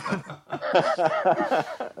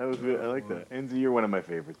That was good. I like that. Enzi, you're one of my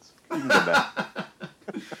favorites. You can come back.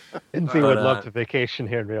 Inzi But, would love to vacation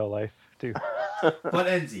here in real life, too. But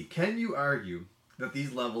Enzi, can you argue that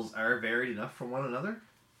these levels are varied enough from one another?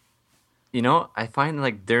 you know, I find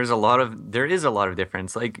like there is a lot of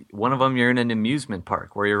difference. Like one of them, you're in an amusement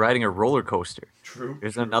park where you're riding a roller coaster. True.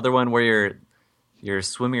 There's another one where you're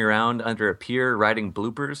swimming around under a pier, riding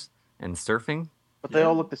bloopers and surfing. But they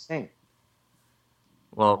all look the same.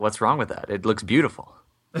 Well, what's wrong with that? It looks beautiful.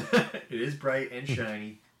 It is bright and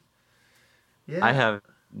shiny. Yeah. I have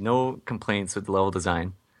no complaints with the level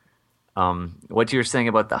design. What you were saying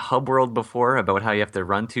about the hub world before, about how you have to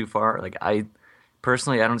run too far, like I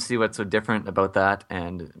don't see what's so different about that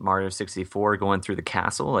and Mario 64 going through the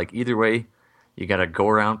castle. Like either way, you got to go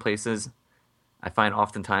around places. I find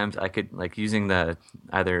oftentimes I could like using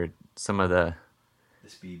either some of the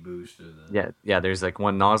speed boost or the yeah. There's like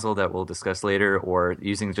one nozzle that we'll discuss later, or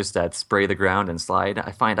using just that spray the ground and slide.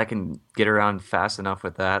 I find I can get around fast enough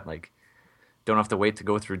with that. Like don't have to wait to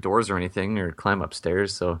go through doors or anything or climb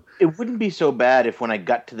upstairs. So It wouldn't be so bad if when I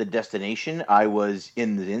got to the destination, I was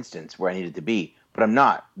in the instance where I needed to be. But I'm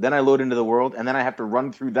not. Then I load into the world, and then I have to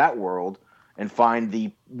run through that world and find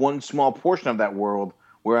the one small portion of that world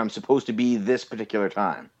where I'm supposed to be this particular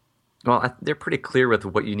time. well, they're pretty clear with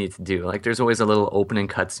what you need to do. Like there's always a little opening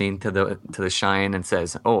cutscene to the shine and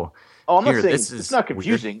says, "Oh, Oh, I'm not here, saying this it's is not weird."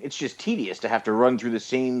 confusing. It's just tedious to have to run through the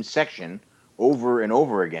same section over and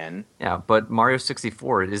over again. Yeah, but Mario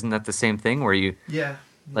 64, isn't that the same thing where you yeah.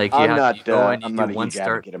 like you I'm have not. you go and you I'm do not a one huge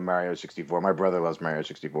start? advocate of Mario 64. My brother loves Mario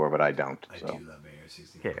 64, but I don't. I So. do love Mario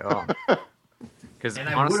 64. Okay, oh. Because And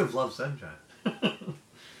I would have loved Sunshine.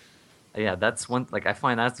 yeah, that's one. Like I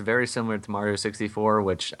find that's very similar to Mario 64,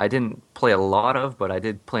 which I didn't play a lot of, but I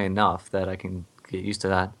did play enough that I can get used to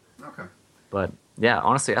that. Okay. But yeah,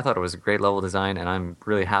 honestly, I thought it was a great level design, and I'm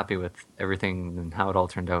really happy with everything and how it all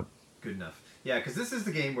turned out. Good enough. Yeah, because this is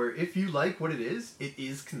the game where if you like what it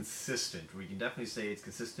is consistent. We can definitely say it's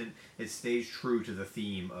consistent. It stays true to the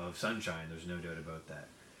theme of Sunshine. There's no doubt about that.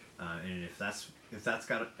 And if that's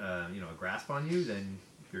got a grasp on you, then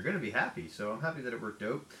you're going to be happy. So I'm happy that it worked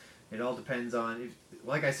out. It all depends on,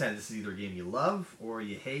 like I said, this is either a game you love or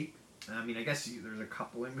you hate. I mean, I guess there's a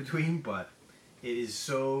couple in between, but it is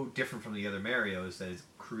so different from the other Marios that it's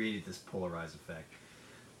created this polarized effect.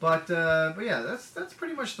 But yeah, that's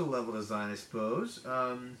pretty much the level design, I suppose.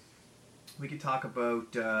 We could talk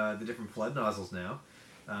about the different flood nozzles now.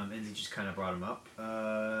 Enzi just kind of brought them up.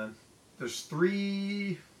 There's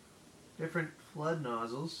 3 different flood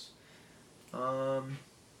nozzles.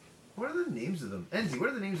 What are the names of them? Enzi, what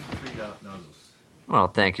are the names of the 3 nozzles? Well,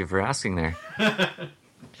 thank you for asking there.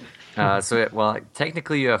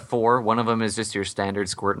 Technically you have 4. One of them is just your standard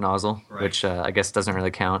squirt nozzle, Right. which I guess doesn't really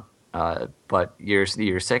count. But your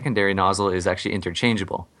secondary nozzle is actually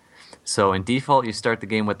interchangeable. So in default, you start the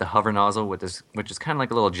game with the hover nozzle, which is kind of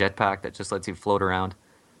like a little jetpack that just lets you float around.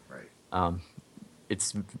 Right.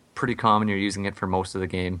 It's pretty common. You're using it for most of the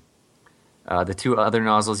game. The 2 other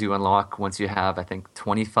nozzles you unlock once you have, I think,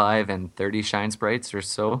 25 and 30 shine sprites or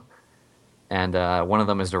so. And one of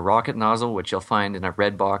them is the rocket nozzle, which you'll find in a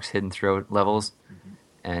red box hidden throughout levels. Mm-hmm.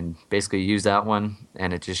 And basically you use that one,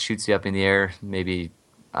 and it just shoots you up in the air, maybe,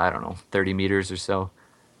 30 meters or so.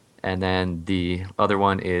 And then the other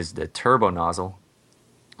one is the turbo nozzle,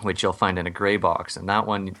 which you'll find in a gray box, and that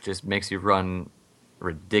one just makes you run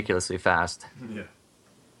ridiculously fast. Yeah.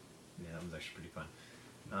 Yeah, that was actually pretty fun.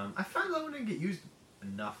 I found that one didn't get used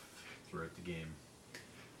enough throughout the game.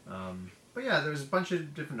 But yeah, there's a bunch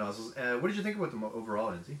of different nozzles. What did you think about them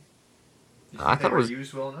overall, Lindsay? Did you think I thought they it were was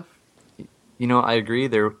used well enough? I agree.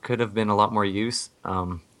 There could have been a lot more use.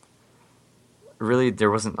 Really, there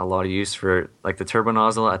wasn't a lot of use for like the turbo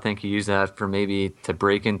nozzle. I think you use that for maybe to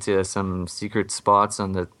break into some secret spots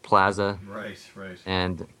on the plaza. Right.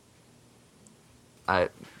 And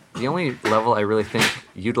the only level I really think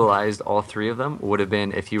utilized all three of them would have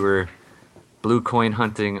been if you were blue coin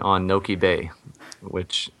hunting on Noki Bay,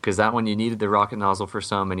 because that one you needed the rocket nozzle for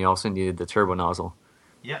some, and you also needed the turbo nozzle.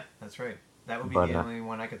 Yeah, that's right. That would be But, the only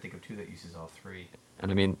one I could think of too that uses all three.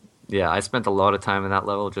 And I mean, yeah, I spent a lot of time in that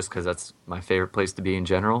level just because that's my favorite place to be in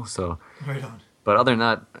general. So, Right on. but other than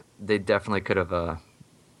that, they definitely could have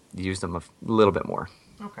used them a little bit more.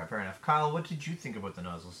 Okay, fair enough. Kyle, what did you think about the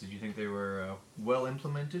nozzles? Did you think they were well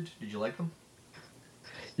implemented? Did you like them?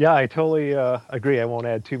 Yeah, I totally agree. I won't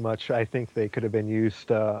add too much. I think they could have been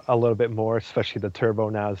used a little bit more, especially the turbo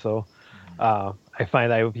nozzle. I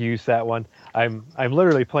find I've used that one. I'm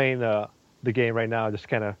literally playing the game right now, just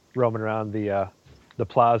kind of roaming around the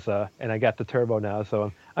plaza, and I got the turbo now,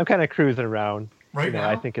 so I'm kind of cruising around. Right now?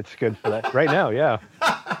 I think it's good for that. Right now, yeah.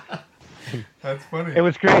 That's funny. It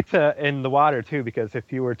was great in the water too, because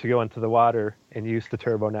if you were to go into the water and use the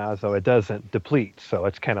turbo nozzle, it doesn't deplete, so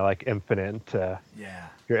it's kind of like infinite. Yeah.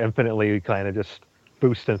 You're infinitely kind of just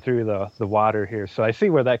boosting through the water here. So I see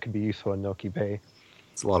where that could be useful in Noki Bay.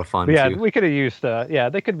 It's a lot of fun. But yeah, too. we could have used.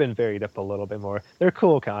 They could have been varied up a little bit more. They're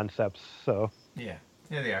cool concepts. So Yeah,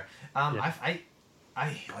 they are. Yeah.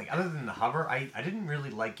 I like, other than the hover, I didn't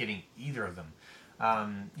really like getting either of them.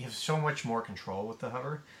 You have so much more control with the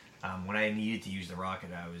hover. When I needed to use the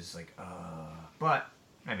rocket, I was like, but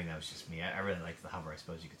I mean that was just me. I really liked the hover, I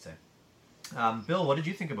suppose you could say. Bill, what did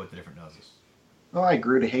you think about the different nozzles? Well, I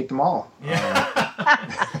grew to hate them all.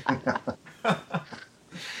 Yeah.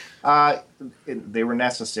 They were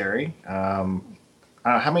necessary. How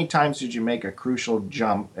many times did you make a crucial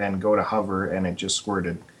jump and go to hover and it just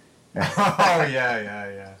squirted? Oh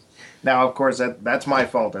yeah. Now, of course, that's my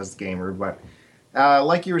fault as the gamer, but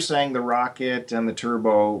like you were saying, the rocket and the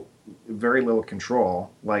turbo, very little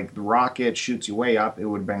control. Like the rocket shoots you way up. It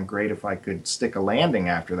would have been great if I could stick a landing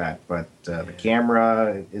after that, but the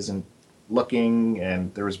camera isn't looking,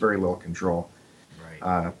 and there was very little control.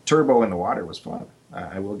 Right. Turbo in the water was fun.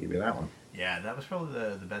 I will give you that one. Yeah, that was probably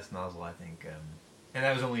the best nozzle, I think. And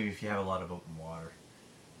that was only if you have a lot of open water.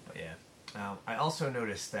 But yeah. I also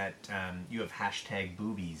noticed that you have hashtag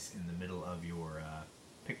boobies in the middle of your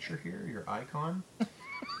picture here, your icon.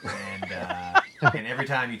 And every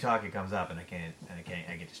time you talk, it comes up, and I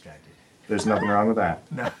get distracted. There's nothing wrong with that.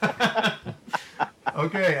 No.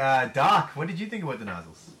 Okay, Doc, what did you think about the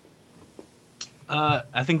nozzles?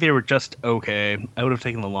 I think they were just okay. I would have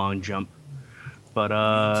taken the long jump. But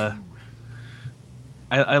I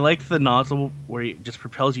like the nozzle where it just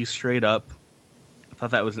propels you straight up. I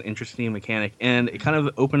thought that was an interesting mechanic. And it kind of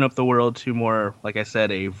opened up the world to more, like I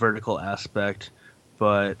said, a vertical aspect.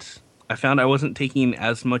 But I found I wasn't taking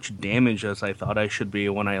as much damage as I thought I should be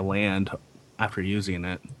when I land after using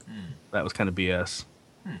it. That was kind of BS.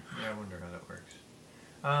 Yeah, I wonder how that works.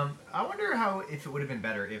 I wonder if it would have been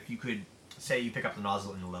better if you could, say you pick up the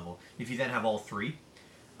nozzle in the level, if you then have all three.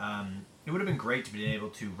 It would have been great to be able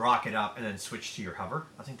to rock it up and then switch to your hover.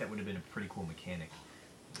 I think that would have been a pretty cool mechanic.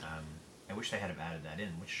 I wish they had added that in,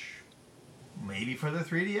 which maybe for the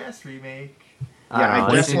 3DS remake. Yeah,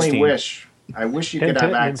 I definitely wish. I wish you could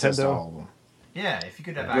have access to Nintendo. all of them. Yeah, if you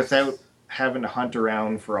could have access. Without having to hunt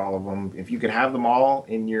around for all of them. If you could have them all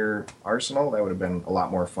in your arsenal, that would have been a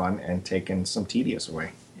lot more fun and taken some tedious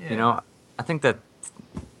away. Yeah. I think that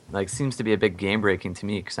seems to be a big game breaking to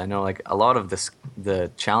me, because I know a lot of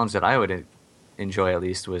the challenge that I would enjoy at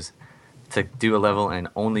least was to do a level and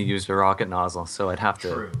only use the rocket nozzle. So I'd have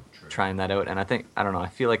to trying that out. And I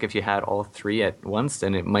feel like if you had all three at once,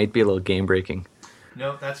 then it might be a little game breaking.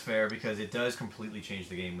 No, that's fair, because it does completely change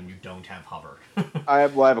the game when you don't have hover. I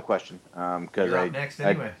have a question. Because You're up next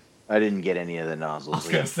anyway. I didn't get any of the nozzles. I was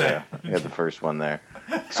going to say. I got the first one there.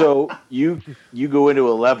 So you go into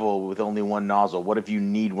a level with only one nozzle. What if you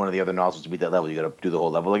need one of the other nozzles to beat that level? You got to do the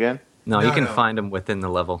whole level again? No, you can find them within the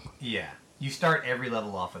level. Yeah. You start every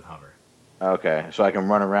level off with hover. Okay, so I can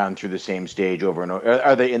run around through the same stage over and over.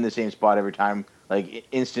 Are they in the same spot every time? Like,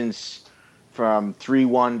 instance from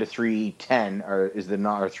 3.1 to 3.10, or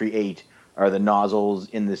 3.8, are the nozzles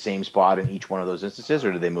in the same spot in each one of those instances,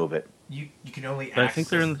 or do they move it? You can only But I think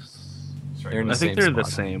they're in. Sorry, They're in I the think same they're the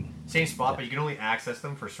spot. same. Same spot, but you can only access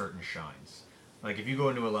them for certain shines. Like if you go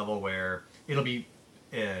into a level where it'll be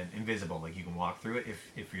invisible, like you can walk through it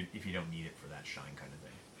if you don't need it for that shine kind of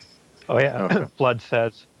thing. Oh yeah, Flood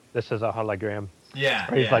says this is a hologram.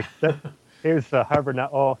 Yeah, Or he's like, here's the harbor. Now,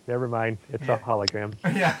 oh, never mind, it's a hologram.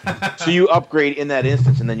 Yeah. So you upgrade in that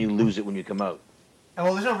instance, and then you lose it when you come out.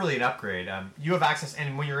 Well, there's not really an upgrade. You have access,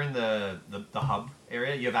 and when you're in the hub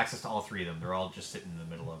area, you have access to all three of them. They're all just sitting in the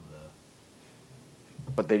middle of the.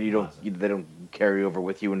 But then they don't carry over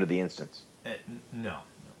with you into the instance. No.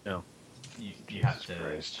 You have to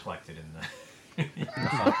Christ. collect it in the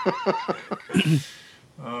hub.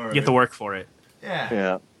 All right. You have to work for it.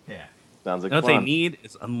 Yeah. Sounds like What fun. they need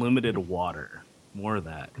is unlimited water. More of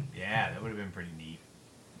that. Yeah, that would have been pretty neat.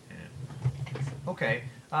 Yeah. Okay.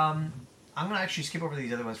 I'm going to actually skip over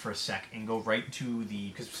these other ones for a sec and go right to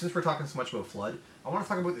because since we're talking so much about Flood, I want to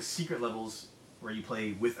talk about the secret levels where you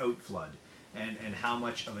play without Flood and how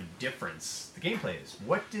much of a difference the gameplay is.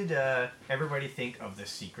 What did everybody think of the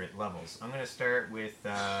secret levels? I'm going to start with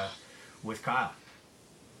Kyle.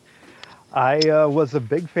 I was a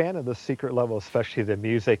big fan of the secret level, especially the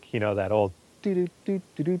music. That old doo doo doo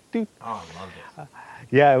doo doo doo. Oh, I loved it.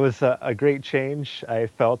 Yeah, it was a great change. I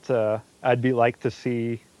felt I'd be like to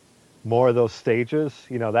see more of those stages.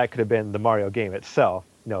 That could have been the Mario game itself.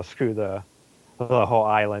 Screw the whole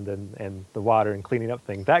island and the water and cleaning up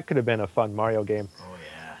thing. That could have been a fun Mario game. Oh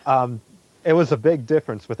yeah. It was a big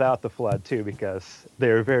difference without the Flood too, because they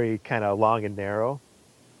were very kind of long and narrow.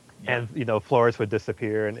 Yeah. And floors would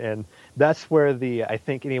disappear, and that's where I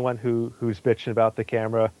think anyone who's bitching about the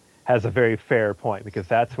camera has a very fair point, because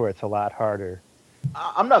that's where it's a lot harder.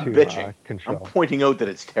 I'm not to, bitching. control. I'm pointing out that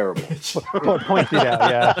it's terrible. Point it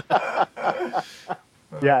out, yeah.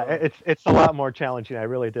 Yeah, it's a lot more challenging. I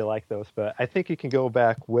really did like those, but I think you can go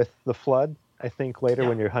back with the Flood. I think later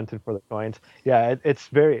when you're hunting for the coins. Yeah, it's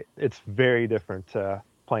very different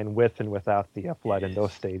playing with and without the Flood in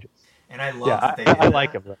those stages. And I love Yeah, that they I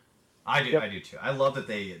like them. I do, Yep. I do too. I love that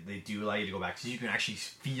they do allow you to go back, so you can actually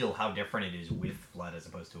feel how different it is with Flood as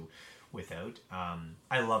opposed to without.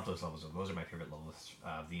 I love those levels. Those are my favorite levels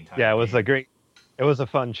of the entire. Yeah, it was game. it was a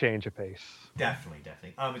fun change of pace. Definitely.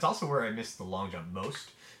 It's also where I missed the long jump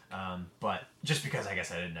most, but just because I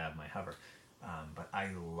guess I didn't have my hover. But I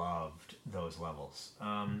loved those levels.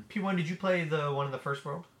 P1, did you play the one in the first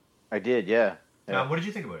world? I did, yeah. What did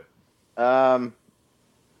you think about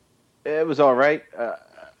it? It was all right.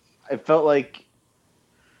 It felt like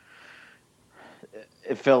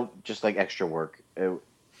just like extra work.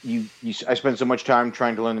 I spent so much time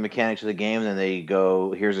trying to learn the mechanics of the game, and then they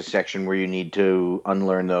go, here's a section where you need to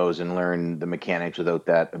unlearn those and learn the mechanics without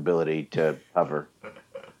that ability to hover.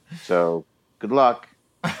 So, good luck.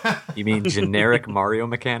 You mean generic Mario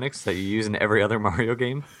mechanics that you use in every other Mario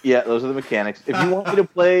game? Yeah, those are the mechanics. If you want me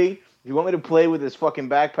to play with this fucking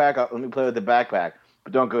backpack, let me play with the backpack.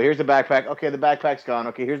 But don't go, here's the backpack. Okay, the backpack's gone.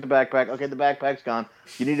 Okay, here's the backpack. Okay, the backpack's gone.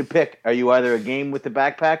 You need to pick. Are you either a game with the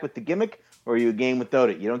backpack, with the gimmick, or are you a game without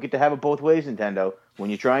it? You don't get to have it both ways, Nintendo. When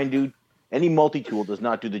you try and do... Any multi-tool does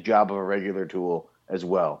not do the job of a regular tool as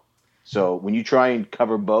well. So when you try and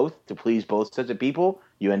cover both to please both sets of people,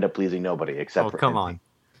 you end up pleasing nobody except for... come on.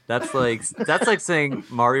 That's like saying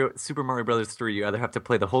Super Mario Brothers 3. You either have to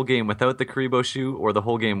play the whole game without the Karibo shoe or the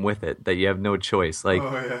whole game with it. That you have no choice. Like,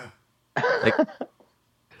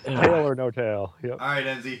 Tail or no tail. Yep. All right,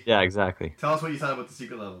 Enzi. Yeah, exactly. Tell us what you thought about the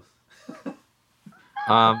secret levels.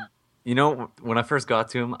 When I first got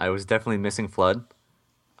to him, I was definitely missing Flood.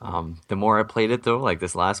 The more I played it, though, like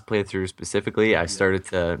this last playthrough specifically, I started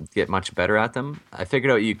to get much better at them. I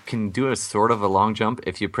figured out you can do a sort of a long jump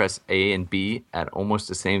if you press A and B at almost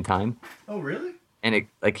the same time. Oh, really? And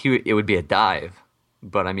it would be a dive,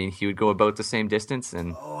 but I mean he would go about the same distance,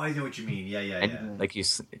 and Oh, I know what you mean. Yeah. like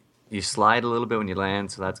you slide a little bit when you land,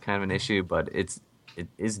 so that's kind of an issue. But it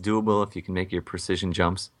is doable if you can make your precision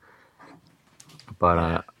jumps.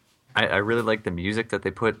 But I really like the music that they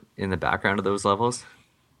put in the background of those levels.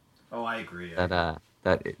 Oh, I agree.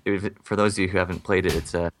 For those of you who haven't played it,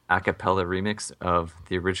 it's a cappella remix of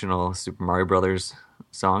the original Super Mario Brothers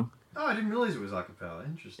song. Oh, I didn't realize it was a cappella.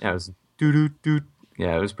 Interesting. Yeah, it was doo doo doo.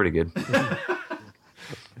 Yeah, it was pretty good. That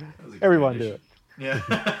was a good Everyone do addition. it.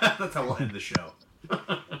 Yeah, that's how we'll end the show.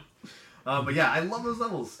 But yeah, I love those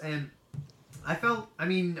levels, and I felt,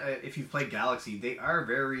 if you've played Galaxy, they are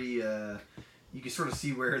very, you can sort of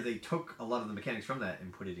see where they took a lot of the mechanics from that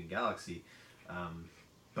and put it in Galaxy.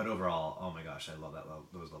 But overall, oh my gosh, I love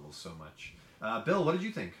those levels so much. Bill, what did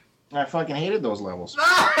you think? I fucking hated those levels. And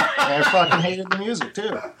I fucking hated the music,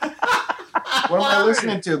 too. What am I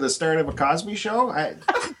listening to? The start of a Cosby show?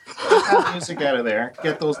 that music out of there.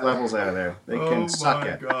 Get those levels out of there. They can suck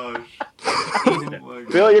it. Gosh. Oh my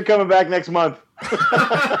gosh. Bill, you're coming back next month.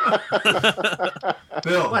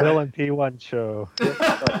 Bill and P1 show.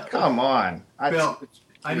 Come on. Bill,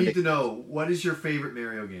 I need to know, what is your favorite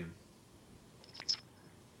Mario game?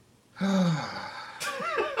 I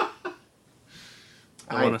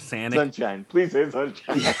want a Sonic. Sunshine. Please say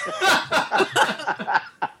Sunshine.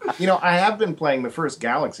 I have been playing the first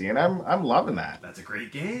Galaxy, and I'm loving that. That's a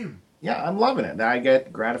great game. Yeah, I'm loving it. I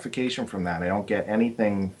get gratification from that. I don't get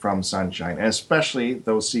anything from Sunshine, and especially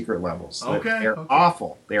those secret levels. They're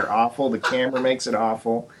awful. They're awful. The camera makes it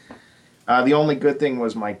awful. The only good thing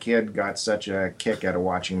was my kid got such a kick out of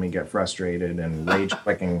watching me get frustrated and rage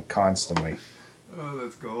clicking constantly. Oh,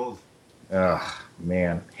 that's gold. Ugh,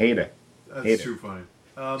 man. Hate it. That's too funny.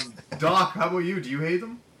 Doc, how about you? Do you hate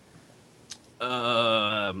them?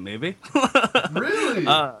 Maybe. Really?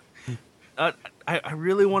 I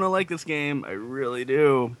really want to like this game. I really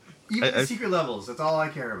do. Even the secret levels. That's all I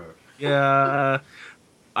care about. Yeah.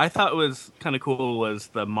 I thought was kind of cool was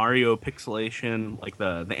the Mario pixelation, like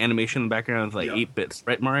the animation in the background is like 8 bits,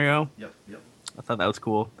 right, Mario? Yep. I thought that was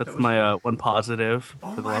cool. That's my one positive.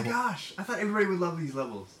 Oh for the my level. gosh! I thought everybody would love these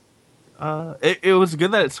levels. It was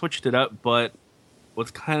good that it switched it up, but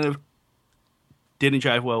what's kind of didn't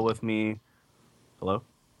jive well with me. Hello?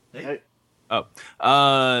 Hey. Oh,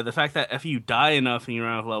 the fact that if you die enough and you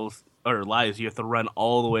run out of levels or lives, you have to run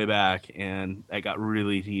all the way back, and that got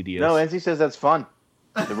really tedious. No, NC says that's fun.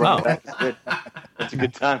 The run back is good. That's a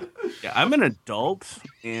good time. Yeah, I'm an adult,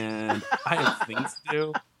 and I have things to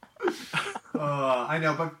do. I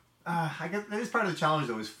know, but I guess that is part of the challenge,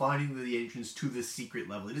 though, is finding the entrance to the secret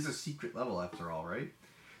level. It is a secret level, after all, right?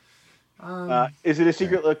 Is it a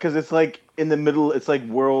secret? Because it's like in the middle. It's like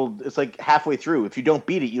It's like halfway through. If you don't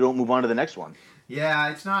beat it, you don't move on to the next one.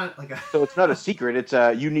 Yeah, it's not like So it's not a secret. It's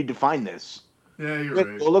you need to find this. Yeah, you're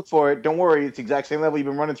right. Go look for it. Don't worry. It's the exact same level you've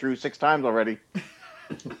been running through 6 times already.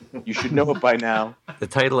 You should know it by now. The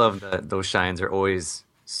title of those shines are always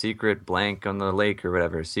Secret Blank on the Lake or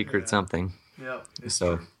whatever. Secret something. Yeah.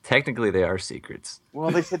 So technically they are secrets.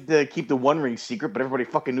 Well, they said to keep the One Ring secret, but everybody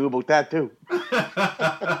fucking knew about that too.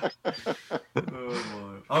 Oh,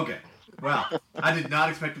 boy. Okay. Well, I did not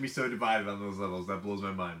expect to be so divided on those levels. That blows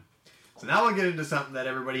my mind. So now we'll get into something that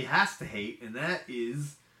everybody has to hate, and that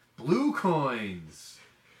is blue coins.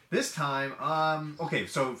 This time, okay,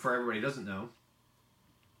 so for everybody who doesn't know,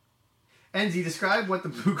 Enzi, describe what the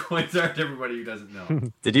blue coins are to everybody who doesn't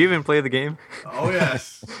know. Did you even play the game? Oh,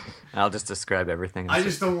 yes. I'll just describe everything. I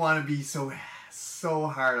just don't want to be so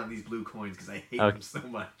hard on these blue coins because I hate them so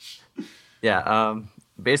much. Yeah,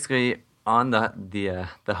 basically on the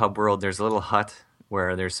hub world, there's a little hut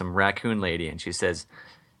where there's some raccoon lady, and she says,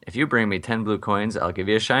 if you bring me 10 blue coins, I'll give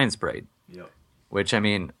you a shine sprite. Yep. Which, I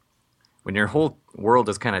mean, when your whole world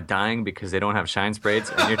is kind of dying because they don't have shine sprites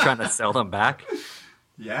and you're trying to sell them back.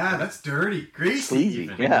 Yeah, that's dirty. Greasy. Sleazy,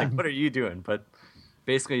 even. yeah. Like, what are you doing? But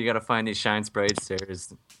basically, you got to find these shine sprites.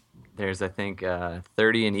 There's I think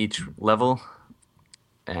 30 in each level,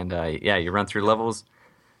 and you run through levels,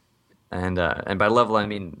 and by level I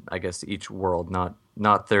mean I guess each world,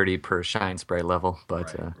 not 30 per shine sprite level,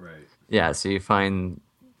 but right. yeah. So you find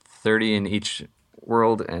 30 in each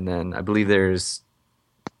world, and then I believe there's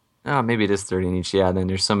maybe it is 30 in each. Yeah, then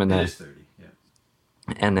there's some in It the is 30, yeah.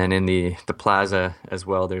 and then in the plaza as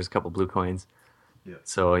well, there's a couple blue coins. Yeah.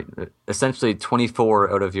 So essentially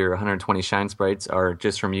 24 out of your 120 shine sprites are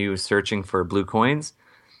just from you searching for blue coins.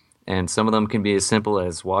 And some of them can be as simple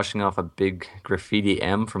as washing off a big graffiti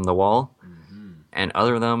M from the wall. Mm-hmm. And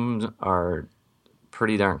other of them are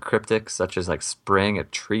pretty darn cryptic, such as like spraying a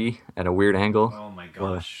tree at a weird angle. Oh my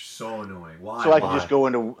gosh, so annoying. Why? So I can just go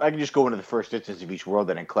into the first instance of each world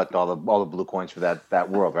then and collect all the blue coins for that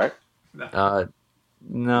world, right?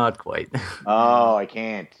 Not quite. Oh, I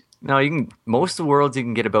can't. No, you can. Most of the worlds you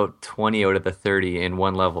can get about 20 out of the 30 in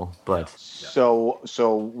one level, but So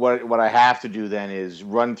what I have to do then is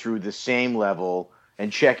run through the same level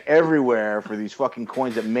and check everywhere for these fucking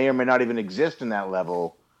coins that may or may not even exist in that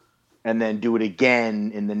level, and then do it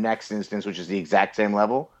again in the next instance, which is the exact same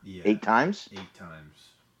level, 8 times. 8 times.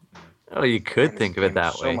 oh, you could think of it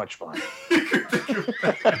that way. So much fun.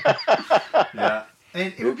 Yeah,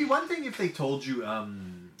 and it would be one thing if they told you,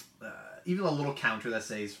 even a little counter that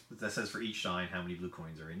says for each shine how many blue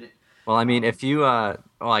coins are in it. Well, I mean, if you, I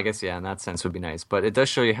guess, yeah, in that sense would be nice. But it does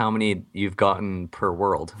show you how many you've gotten per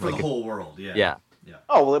world. For the whole world, yeah. Yeah.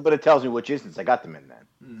 Oh, well, but it tells me which instance I got them in then.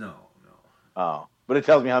 No. Oh, but it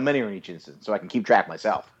tells me how many are in each instance, so I can keep track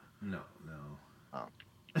myself. No. Oh.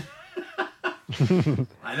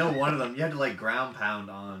 I know one of them, you had to, like, ground pound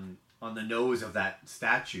on on the nose of that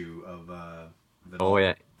statue of the Oh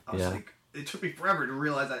yeah, I was like, it took me forever to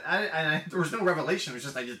realize that. There was no revelation. It was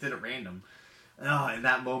just I just did it random. In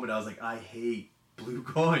that moment, I was like, I hate blue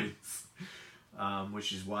coins,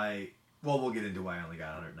 which is why. Well, we'll get into why I only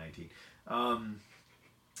got 119.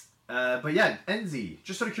 But yeah, NZ.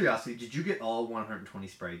 Just out of curiosity, did you get all 120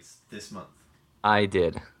 sprites this month? I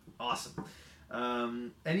did. Awesome.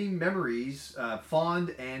 Any memories,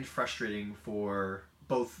 fond and frustrating, for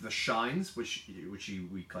both the shines, which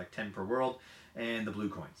we collect 10 per world, and the blue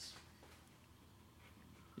coins?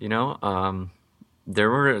 You know, there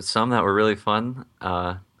were some that were really fun.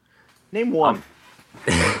 Name one.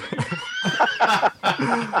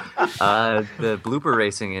 The blooper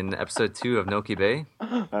racing in episode 2 of Noki Bay.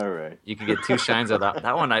 All right. You could get 2 shines of that.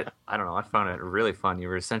 That one, I don't know. I found it really fun. You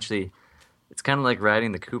were essentially, it's kind of like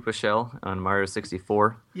riding the Koopa shell on Mario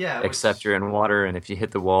 64. Yeah. Except you're in water, and if you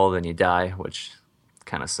hit the wall, then you die, which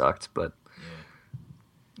kind of sucked. But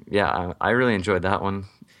yeah, I really enjoyed that one.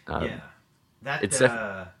 Yeah. That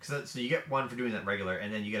so you get one for doing that regular,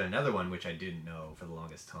 and then you get another one, which I didn't know for the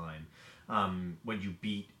longest time. When you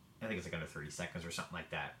beat, I think it's like under 30 seconds or something like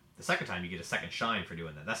that. The second time you get a second shine for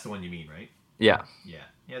doing that. That's the one you mean, right? Yeah.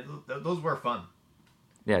 Yeah. Those were fun.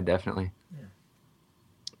 Yeah, definitely. Yeah.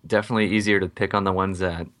 Definitely easier to pick on the ones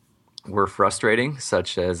that were frustrating,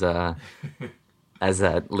 such as as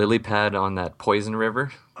that lily pad on that poison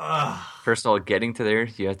river. First of all, getting to there,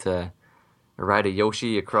 you have to ride a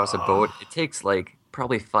Yoshi across a boat. It takes like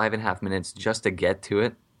probably 5.5 minutes just to get to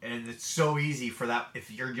it. And it's so easy for that.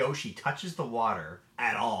 If your Yoshi touches the water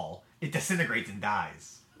at all, it disintegrates and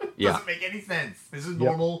dies. Doesn't make any sense. This is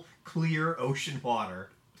normal, clear ocean water.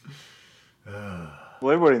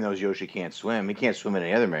 Well, everybody knows Yoshi can't swim. He can't swim in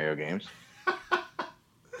any other Mario games.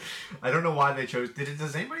 I don't know why they chose.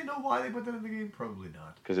 Does anybody know why they put that in the game? Probably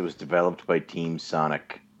not. Because it was developed by Team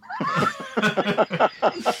Sonic.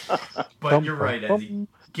 But you're right, Eddie.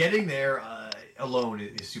 Getting there alone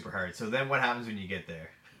is super hard. So then what happens when you get there?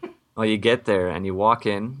 Well, you get there and you walk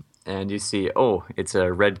in and you see, oh, it's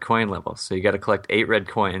a red coin level. So you got to collect 8 red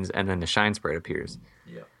coins, and then the shine sprite appears.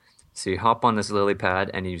 Yeah. So you hop on this lily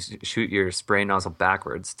pad and you shoot your spray nozzle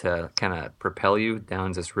backwards to kind of propel you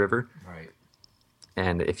down this river. Right.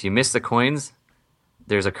 And if you miss the coins,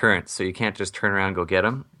 there's a current, so you can't just turn around and go get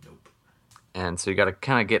them. Nope. And so you got to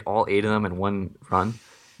kind of get all 8 of them in one run.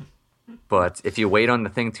 But if you wait on the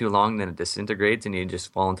thing too long, then it disintegrates and you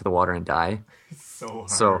just fall into the water and die. It's so hard.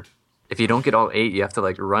 So if you don't get all 8, you have to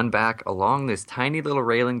like run back along this tiny little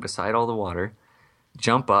railing beside all the water,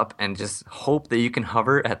 jump up, and just hope that you can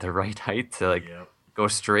hover at the right height to like go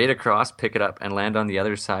straight across, pick it up, and land on the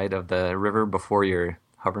other side of the river before your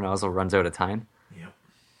hover nozzle runs out of time. Yep.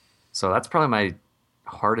 So that's probably my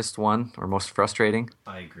hardest one, or most frustrating.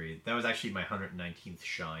 I agree. That was actually my 119th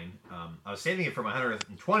shine. I was saving it for my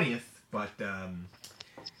 120th, but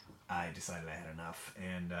I decided I had enough,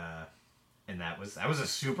 and that was a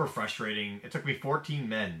super frustrating. It took me 14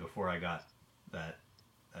 men before I got that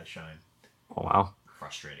shine. Oh wow!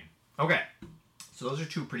 Frustrating. Okay, so those are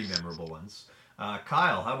 2 pretty memorable ones.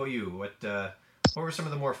 Kyle, how about you? What were some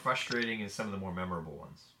of the more frustrating and some of the more memorable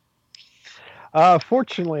ones?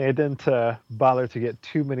 Fortunately, I didn't bother to get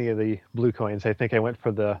too many of the blue coins. I think I went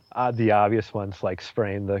for the obvious ones, like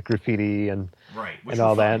spraying the graffiti and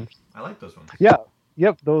all that. I like those ones. Yeah,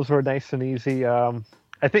 yep, those were nice and easy.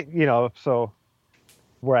 I think, so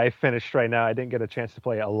where I finished right now, I didn't get a chance to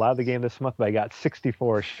play a lot of the game this month, but I got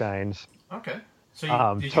 64 shines. Okay. So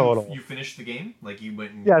total. You finished the game? Like you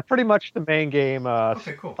went and... Yeah, pretty much the main game.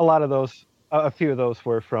 Okay, cool. A lot of those, a few of those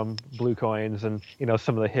were from blue coins, and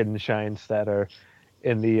some of the hidden shines that are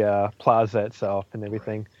in the plaza itself and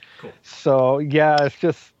everything. Right. Cool. So yeah, it's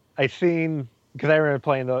just because I remember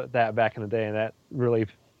playing that back in the day, and that really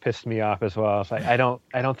pissed me off as well. It's like I don't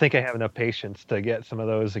think I have enough patience to get some of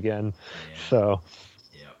those again. Yeah. So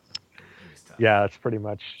yeah, it's pretty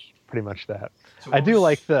much that. So I do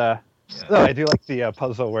like the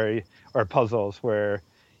puzzle puzzles where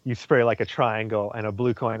you spray like a triangle and a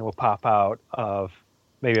blue coin will pop out of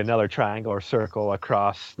maybe another triangle or circle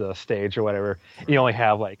across the stage or whatever. Right. You only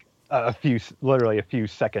have like literally a few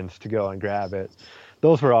seconds to go and grab it.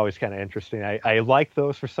 Those were always kind of interesting. I like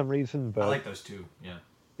those for some reason, but I like those too. Yeah.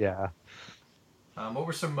 Yeah. What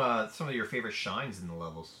were some of your favorite shines in the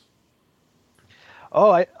levels?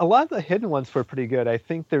 Oh, a lot of the hidden ones were pretty good. I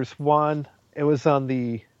think there's one. It was on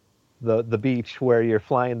the beach where you're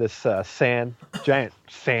flying this giant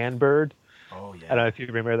sand bird. Oh yeah. I don't know if you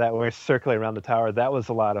remember that, where it's circling around the tower. That was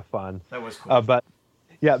a lot of fun. That was cool. But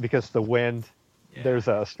yeah, because the wind, there's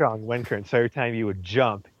a strong wind current, so every time you would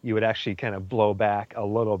jump, you would actually kind of blow back a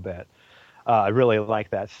little bit. I really like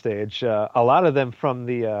that stage. A lot of them from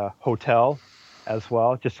the hotel as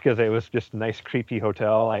well, just because it was just a nice, creepy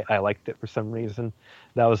hotel. I liked it for some reason.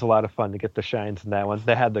 That was a lot of fun to get the shines in that one.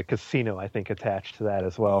 They had the casino, I think, attached to that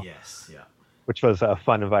as well, Yes, yeah. which was a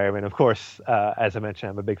fun environment. Of course, as I mentioned,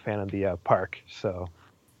 I'm a big fan of the park. So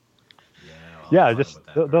yeah, just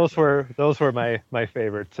those were my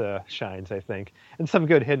favorite shines, I think, and some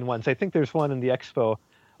good hidden ones. I think there's one in the expo.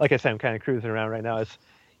 Like I said, I'm kind of cruising around right now. It's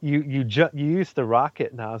you use the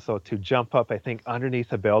rocket nozzle to jump up, I think,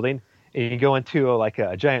 underneath a building, and you go into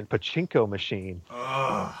a giant pachinko machine.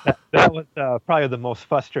 That was probably the most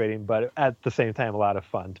frustrating, but at the same time, a lot of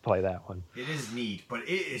fun to play that one. It is neat, but it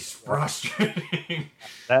is frustrating.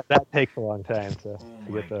 That takes a long time to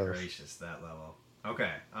get those. Oh my gracious, that level.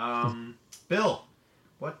 Okay, Bill,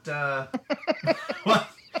 what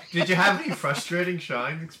did you have any frustrating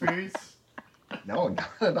shine experience? No, not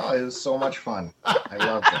at all. It was so much fun. I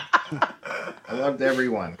loved it. I loved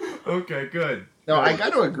everyone. Okay, good. No, I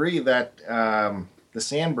got to agree that the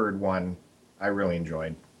Sandbird one I really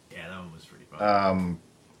enjoyed. Yeah, that one was pretty fun.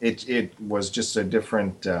 It was just a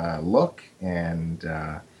different look, and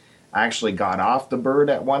I actually got off the bird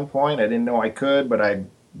at one point. I didn't know I could, but I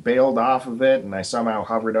bailed off of it, and I somehow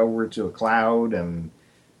hovered over to a cloud and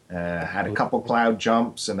had a couple cloud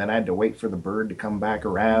jumps, and then I had to wait for the bird to come back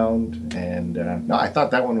around. And no, I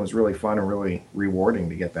thought that one was really fun and really rewarding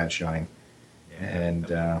to get that shine. Yeah, And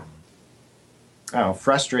I don't know,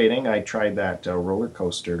 frustrating. I tried that roller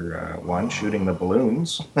coaster one, shooting the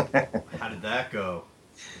balloons. How did that go?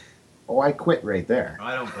 Oh, I quit right there.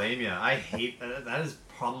 I don't blame you. I hate that. Is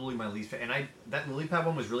probably my least favorite. And that lily pad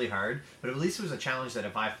one was really hard, but at least it was a challenge that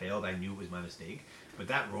if I failed, I knew it was my mistake. But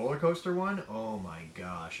that roller coaster one, oh my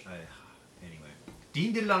gosh. Anyway,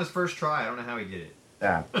 Dean did it on his first try. I don't know how he did it.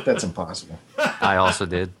 Yeah, that's impossible. I also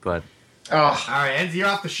did, but Oh, All right, Enzi, you're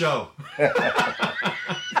off the show.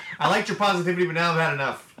 I liked your positivity, but now I've had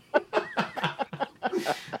enough.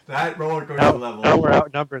 That roller coaster level. Now we're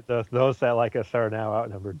outnumbered. Those that like us are now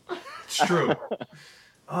outnumbered. It's true.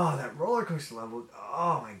 Oh, that roller coaster level.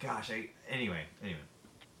 Oh my gosh. Anyway.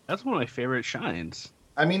 That's one of my favorite shines.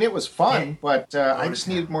 I mean, it was fun, but I just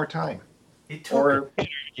needed more time. It took. Or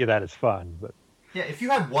Yeah, that is fun, but Yeah, if you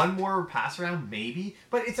had one more pass around, maybe.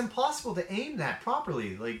 But it's impossible to aim that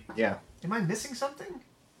properly. Like, yeah, am I missing something?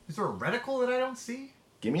 Is there a reticle that I don't see?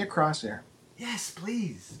 give me a crosshair. Yes,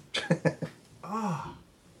 please. Oh,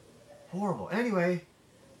 horrible. Anyway,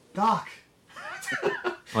 Doc.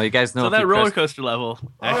 well, you guys know So if that you roller pressed, coaster level,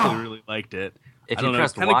 I actually really liked it. if I you don't know,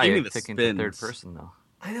 pressed kinda Y, gave me it the took into third spins. person though.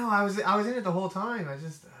 I know. I was in it the whole time. I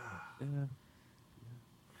just.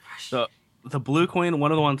 So the blue coin,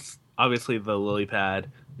 one of the ones, obviously the lily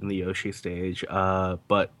pad in the Yoshi stage,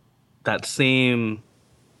 but that same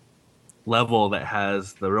level that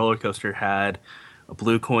has the roller coaster had a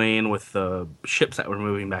blue coin with the ships that were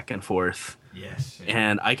moving back and forth. Yes.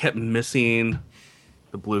 And I kept missing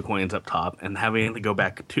the blue coins up top and having to go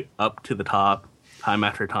back up to the top time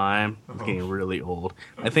after time. It was getting really old.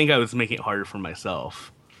 I think I was making it harder for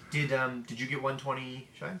myself. Did you get 120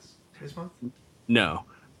 shines this month? No.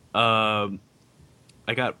 I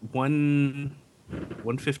got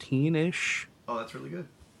 115-ish. Oh, that's really good.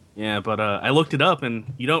 Yeah, but I looked it up,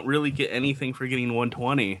 and you don't really get anything for getting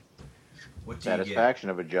 120. What do Satisfaction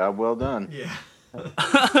of a job well done. you get? Yeah.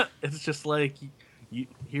 It's just like,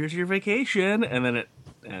 here's your vacation, and then it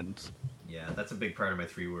ends. Yeah, that's a big part of my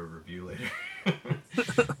 3-word review later.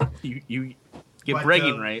 You get But,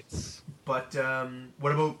 bragging rights. But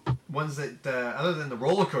what about ones that, other than the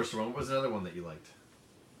roller coaster one, what was another one that you liked?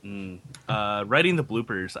 Writing the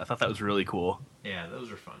bloopers, I thought that was really cool. Yeah,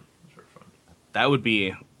 those are fun. That would be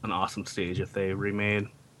an awesome stage if they remade.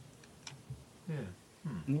 Yeah.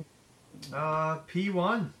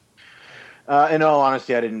 P1. In all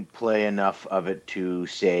honesty, I didn't play enough of it to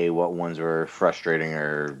say what ones were frustrating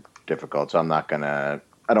or difficult, so I'm not gonna.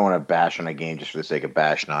 I don't want to bash on a game just for the sake of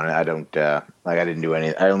bashing on it. I don't I didn't do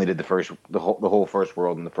any. I only did the whole first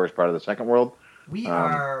world and the first part of the second world. We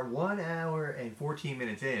are 1 hour and 14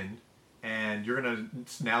 minutes in, and you're gonna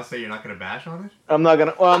now say you're not gonna bash on it? I'm not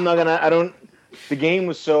gonna. Well, I'm not gonna. I don't. The game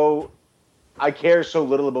was so. I care so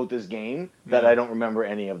little about this game that I don't remember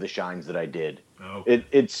any of the shines that I did. Oh.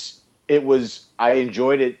 It was. I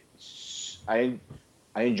enjoyed it. I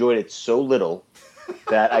enjoyed it so little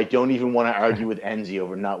that I don't even want to argue with Enzi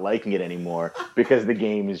over not liking it anymore because the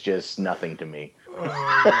game is just nothing to me. Oh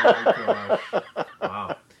my gosh!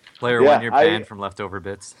 Wow. Player one, you're banned from leftover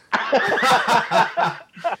bits. Enzi,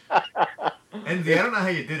 I don't know how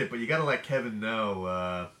you did it, but you gotta let Kevin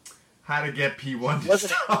know how to get P1 to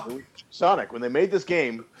Wasn't stop. Sonic, when they made this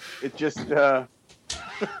game, it just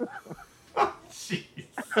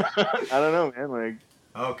Jeez. I don't know, man. Like,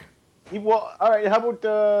 Okay. well, all right. How about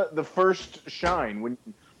the first shine when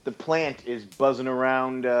the plant is buzzing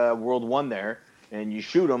around World 1 there, and you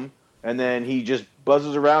shoot him, and then he just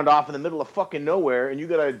buzzes around off in the middle of fucking nowhere, and you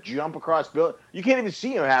gotta jump across build. You can't even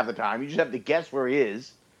see him half the time. You just have to guess where he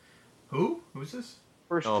is. Who? Who's this?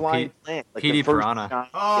 First Oh, flying plant. Like Petey the first Piranha. shine.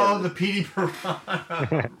 Oh, Yeah, the PD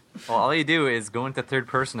Piranha. Well, all you do is go into third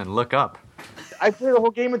person and look up. I play the whole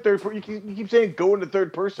game in third person. You keep saying go into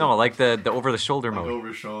third person. No, like the over the shoulder Like mode. over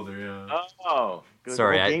his shoulder, yeah. Oh.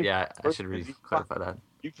 Sorry, The whole game I first should person. clarify that.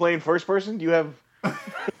 You playing first person? Do you have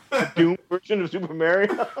a Doom version of Super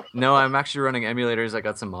Mario? No, I'm actually running emulators. I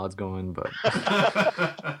got some mods going, but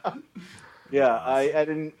Yeah, I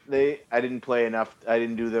didn't play enough. I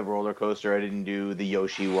didn't do the roller coaster. I didn't do the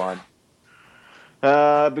Yoshi one.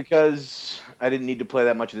 Because I didn't need to play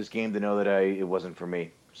that much of this game to know that it wasn't for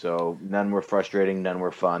me. So none were frustrating, none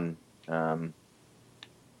were fun.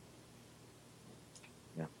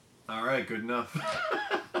 Yeah. All right, good enough.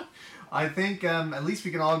 I think at least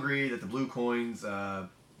we can all agree that the blue coins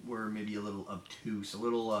were maybe a little obtuse, a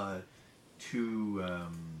little too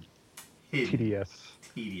hidden.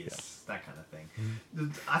 Tedious, that kind of thing.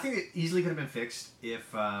 I think it easily could have been fixed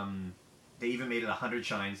if they even made it 100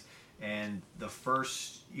 shines, and the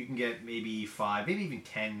first, you can get maybe 5, maybe even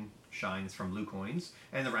 10 shines from blue coins,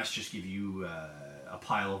 and the rest just give you a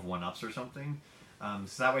pile of 1-ups or something.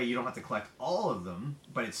 So that way you don't have to collect all of them,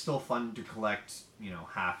 but it's still fun to collect,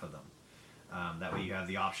 half of them. That way you have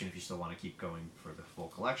the option if you still want to keep going for the full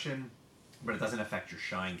collection, but it doesn't affect your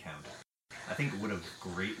shine count. I think it would have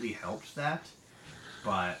greatly helped that,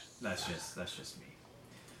 but that's just me.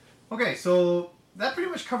 Okay, so that pretty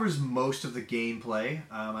much covers most of the gameplay.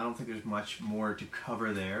 I don't think there's much more to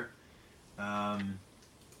cover there. I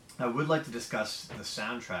would like to discuss the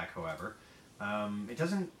soundtrack, however. It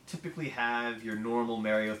doesn't typically have your normal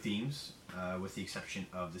Mario themes, with the exception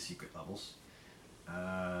of the secret levels.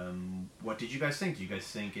 What did you guys think? Do you guys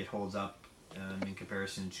think it holds up in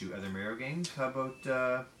comparison to other Mario games? How about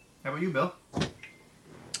you, Bill?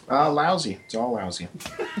 Lousy. It's all lousy.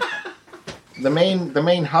 The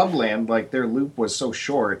main hub land, like their loop was so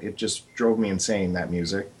short, it just drove me insane, that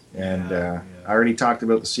music. And Yeah. I already talked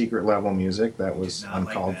about the secret level music. That was Did not like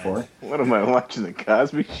uncalled that. for. What am I watching, the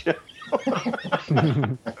Cosby Show?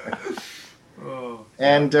 Oh,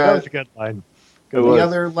 And That was a good line. the was.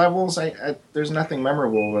 other levels, there's nothing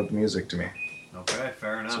memorable about the music to me. okay,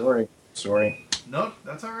 fair enough. Sorry. Nope,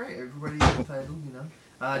 that's all right. Everybody's entitled,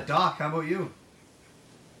 Doc, how about you?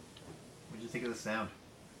 What did you think of the sound?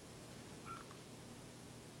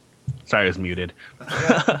 Sorry, I was muted.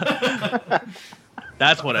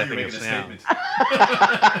 That's what I think of sound.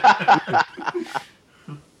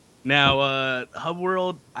 Now, Hub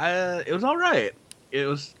World, it was all right. It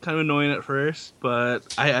was kind of annoying at first,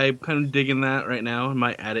 but I'm kind of digging that right now. I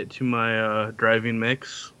might add it to my driving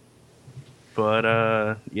mix.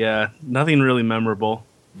 But, yeah, nothing really memorable.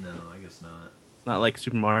 No, I guess not. Not like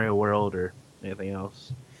Super Mario World or anything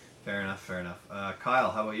else. Fair enough.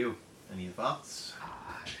 Kyle, how about you? Any thoughts?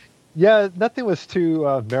 Yeah, nothing was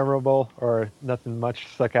too memorable or nothing much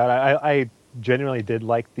stuck out. I genuinely did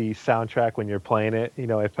like the soundtrack when you're playing it.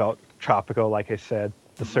 It felt tropical, like I said.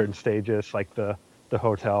 The certain stages, like the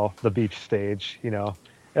hotel, the beach stage, it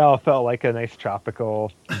all felt like a nice tropical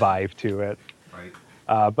vibe to it. Right.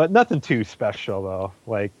 But nothing too special, though.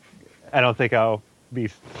 Like, I don't think I'll be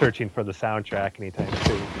searching for the soundtrack anytime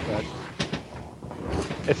soon.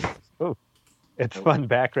 But it's fun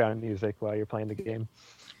background music while you're playing the game.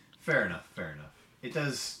 Fair enough. It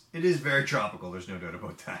is very tropical, there's no doubt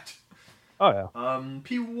about that. Oh, yeah.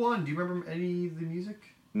 P1, do you remember any of the music?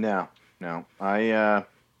 No. And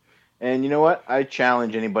you know what? I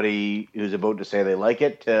challenge anybody who's about to say they like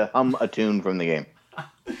it to hum a tune from the game. All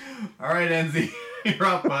right, Enzi, you're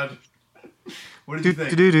up, bud. What did you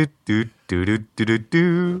think?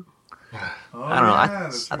 Oh, I don't know. yeah,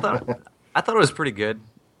 that's right. I thought it was pretty good.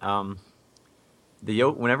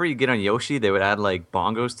 Whenever you get on Yoshi, they would add like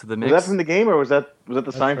bongos to the mix. Was that from the game, or was that the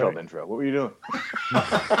Seinfeld right. intro? What were you doing?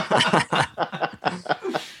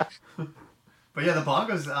 But yeah, the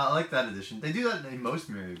bongos, I like that addition. They do that in most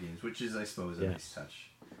Mario games, which is, I suppose, a nice touch.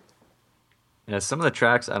 Yeah, some of the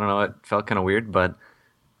tracks, I don't know, it felt kind of weird, but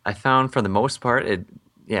I found for the most part, it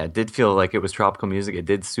did feel like it was tropical music. It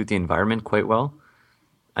did suit the environment quite well.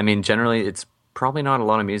 I mean, generally, it's probably not a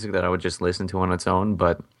lot of music that I would just listen to on its own,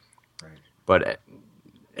 but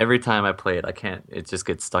every time I play it, I can't. It just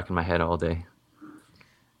gets stuck in my head all day.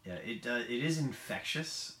 Yeah, it is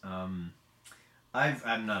infectious. I'm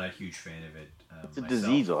not a huge fan of it. It's a myself.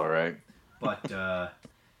 disease, all right. But I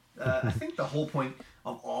think the whole point,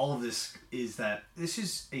 of all of this is that this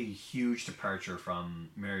is a huge departure from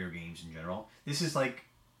Mario games in general. This is like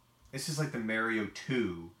the Mario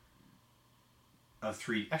 2 of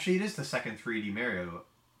 3. Actually, it is the second 3D Mario,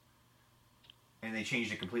 and they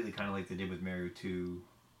changed it completely, kind of like they did with Mario 2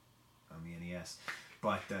 on the NES.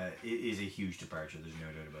 But it is a huge departure. There's no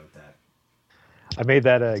doubt about that. I made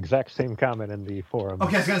that exact same comment in the forum.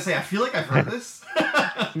 Okay, I was gonna say I feel like I've heard this,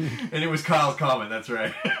 and it was Kyle's comment. That's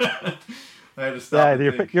right. I had to stop.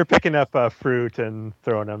 Yeah, you're picking up fruit and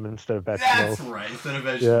throwing them instead of vegetables. That's right, instead of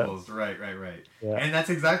vegetables. Yeah. Right. Yeah. And that's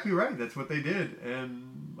exactly right. That's what they did.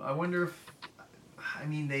 And I wonder if, I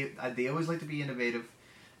mean, they always like to be innovative,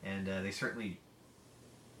 and they certainly.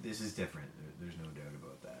 This is different. There's no doubt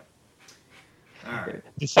about that. All right.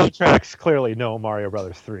 The soundtrack's clearly no Mario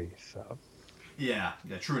Brothers 3, so. Yeah,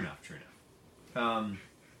 true enough. And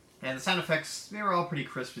the sound effects, they were all pretty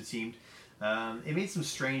crisp, it seemed. It made some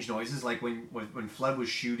strange noises, like when Flood was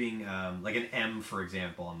shooting, like an M, for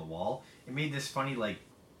example, on the wall. It made this funny, like,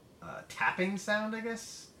 tapping sound, I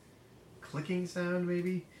guess? Clicking sound,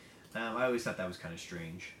 maybe? I always thought that was kind of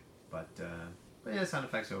strange. But yeah, sound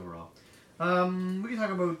effects overall. We can talk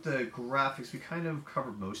about the graphics. We kind of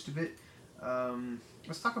covered most of it.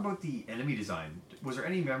 Let's talk about the enemy design. Was there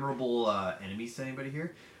any memorable enemies to anybody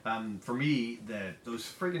here? For me, those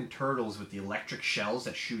friggin' turtles with the electric shells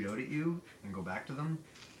that shoot out at you and go back to them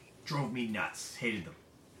drove me nuts. Hated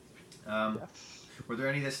them. Were there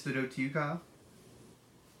any that stood out to you, Kyle?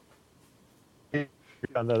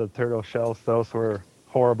 On the turtle shells, those were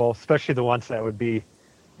horrible, especially the ones that would be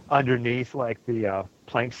underneath, like the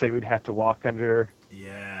planks they would have to walk under.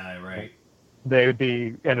 Yeah, right. They would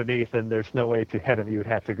be underneath, and there's no way to hit them. You would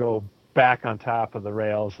have to go back on top of the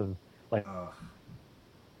rails, and like.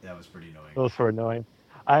 That was pretty annoying. Those were annoying.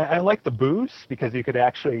 I like the boos because you could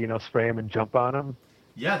actually, spray them and jump on them.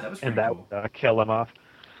 Yeah, that was pretty cool. And that would kill them off.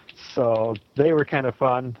 So they were kind of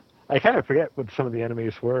fun. I kind of forget what some of the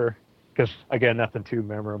enemies were because, again, nothing too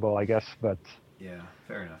memorable, I guess. But yeah,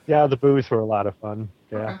 fair enough. Yeah, the boos were a lot of fun.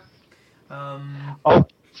 Yeah. Okay.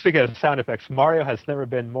 Speaking of sound effects, Mario has never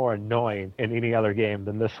been more annoying in any other game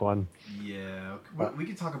than this one. Yeah, well, we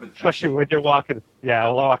can talk about especially when you're walking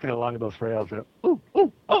along those rails. Ooh,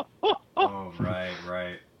 oh. Oh,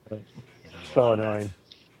 right. So annoying.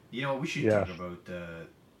 You know what? We should talk about.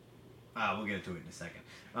 We'll get into it in a second.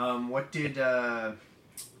 What did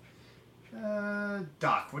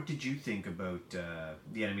Doc? What did you think about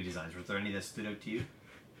the enemy designs? Was there any that stood out to you?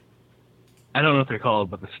 I don't know what they're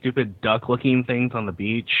called, but the stupid duck-looking things on the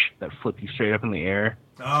beach that flip you straight up in the air.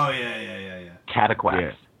 Oh, yeah. Cataquacs.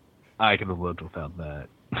 Yeah. I could have lived without that.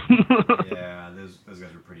 Yeah, those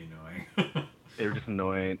guys were pretty annoying. They were just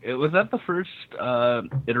annoying. Was that the first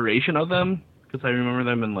iteration of them? Because I remember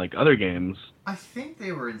them in, like, other games. I think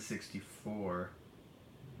they were in 64.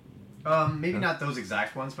 Maybe not those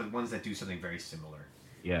exact ones, but ones that do something very similar.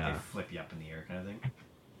 Yeah. They flip you up in the air kind of thing.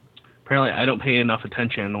 Apparently, I don't pay enough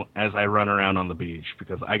attention as I run around on the beach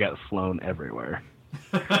because I got flown everywhere.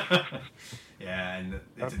 Yeah, and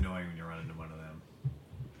it's annoying when you run into one of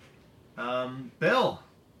them. Bill.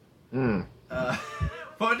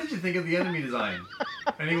 What did you think of the enemy design?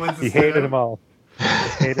 He hated them all.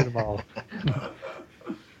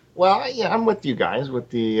 Well, yeah, I'm with you guys with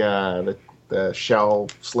the shell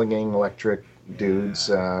slinging electric dudes.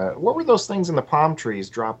 What were those things in the palm trees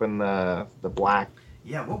dropping the black?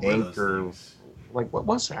 Yeah, what were those things? Like, what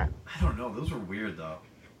was that? I don't know. Those were weird, though.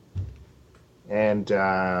 And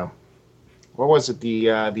what was it? The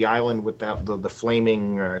island with the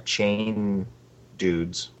flaming chain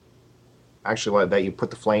dudes. Actually, that you put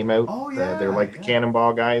the flame out. Oh yeah, they're like the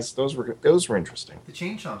cannonball guys. Those were interesting. The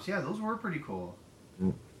chain chomps, yeah, those were pretty cool.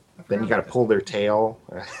 Then you got to pull their tail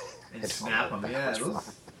and snap them. Yeah,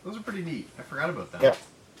 those are pretty neat. I forgot about that. Yeah.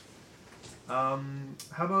 How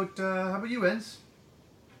about you, Enz?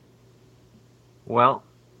 Well,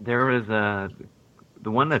 there was the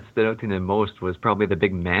one that stood out to me the most was probably the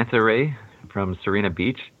big manta ray from Serena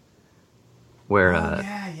Beach, where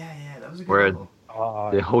yeah, that was a good where level.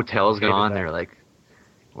 The hotel's gone. They're like,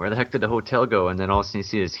 where the heck did the hotel go? And then all of a sudden you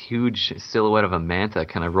see this huge silhouette of a manta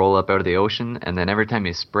kind of roll up out of the ocean, and then every time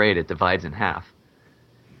you spray it divides in half.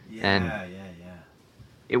 Yeah.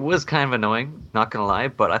 It was kind of annoying, not gonna lie,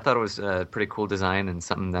 but I thought it was a pretty cool design and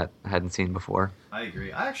something that I hadn't seen before. I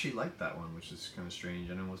agree. I actually liked that one, which is kind of strange.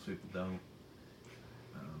 I know most people don't.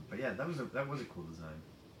 But yeah, that was a cool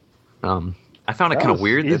design. I found it kind of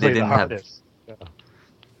weird that they didn't have. Yeah.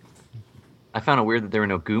 I found it weird that there were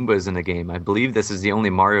no Goombas in the game. I believe this is the only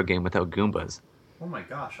Mario game without Goombas. Oh my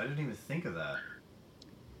gosh, I didn't even think of that.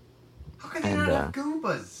 How can they not have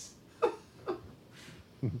Goombas?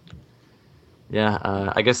 Yeah,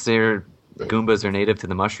 I guess Goombas are native to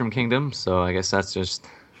the Mushroom Kingdom, so I guess that's just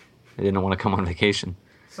they didn't want to come on vacation.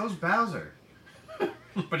 So's Bowser.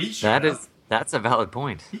 But he showed up. That's a valid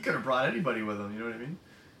point. He could have brought anybody with him. You know what I mean?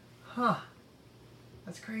 Huh?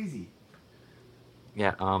 That's crazy.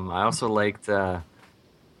 Yeah. I also liked what?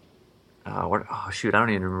 Oh shoot, I don't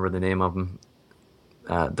even remember the name of them.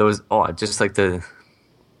 Those. Oh, just like the.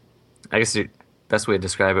 I guess the best way to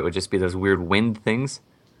describe it would just be those weird wind things.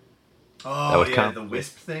 Oh yeah, the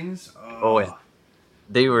wisp things. Oh yeah,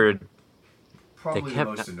 they were. Probably they the kept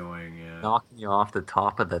most annoying. Yeah. knocking you off the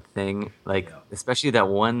top of the thing, like Yeah. especially that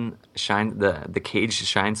one shine, the caged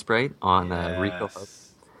shine sprite on Rico.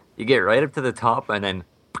 You get right up to the top and then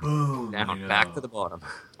Boom. down back to the bottom.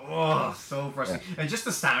 Oh, so frustrating. And just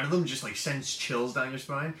the sound of them just like sends chills down your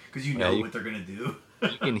spine because you know what they're gonna do.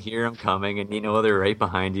 You can hear them coming, and you know they're right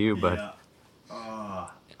behind you. But Yeah.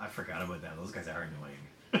 Oh, I forgot about that. Those guys are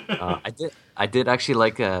annoying. I did actually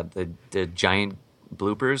like the giant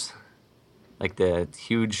bloopers, like the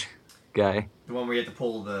huge guy. The one where you have to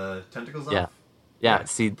pull the tentacles off? Yeah.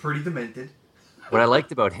 See, Pretty demented. what I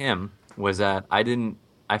liked about him was that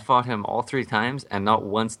I fought him all 3 times, and not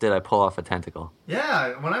once did I pull off a tentacle.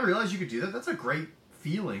 Yeah, when I realized you could do that, that's a great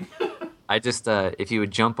feeling. I just, if you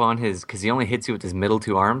would jump on his, because he only hits you with his middle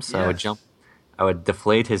 2 arms, so Yes. I would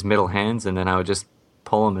deflate his middle hands, and then I would just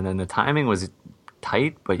pull him, and then the timing was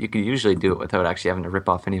tight, but you could usually do it without actually having to rip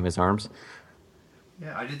off any of his arms.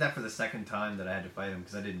 Yeah, I did that for the second time that I had to fight him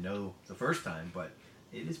because I didn't know the first time, but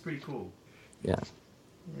it is pretty cool. Yeah.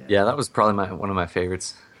 Yeah, that was probably one of my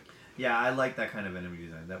favorites. Yeah, I like that kind of enemy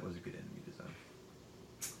design. That was a good enemy design.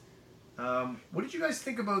 What did you guys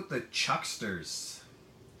think about the chucksters?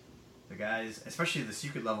 The guys, especially the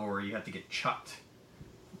secret level where you have to get chucked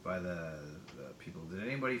by the people. Did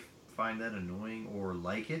anybody find that annoying or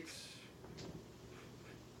like it?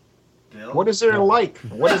 Bill? What is it like?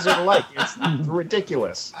 What is it like? It's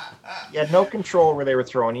ridiculous. You had no control where they were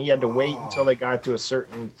throwing. You had to wait until they got to a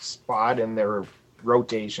certain spot in their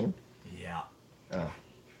rotation. Yeah. Oh.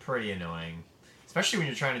 Pretty annoying. Especially when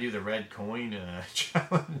you're trying to do the red coin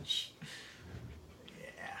challenge.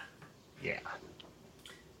 Yeah.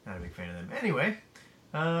 Not a big fan of them. Anyway,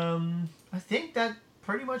 I think that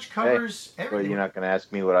pretty much covers But everything. you're not going to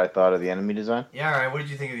ask me what I thought of the enemy design? Yeah, all right. What did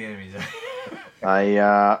you think of the enemies?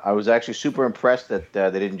 I was actually super impressed that they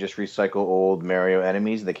didn't just recycle old Mario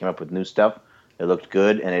enemies. They came up with new stuff. It looked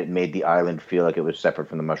good, and it made the island feel like it was separate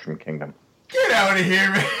from the Mushroom Kingdom. Get out of here,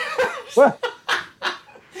 man! What?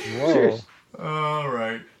 Whoa. Serious. All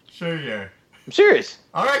right. Sure you are. I'm serious.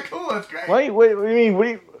 All right, cool. That's great. What do you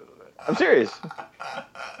mean? I'm serious.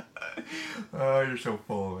 Oh, you're so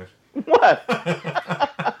full of it. What?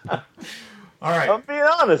 All right. I'm being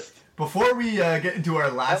honest. Before we get into our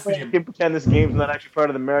last I video, can pretend this game's not actually part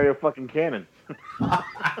of the Mario fucking canon.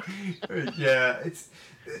 yeah, that's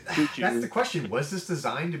the question. Was this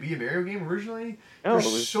designed to be a Mario game originally? No, There's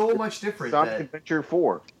it was- so much different. Sonic That Adventure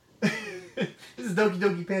 4. this is Doki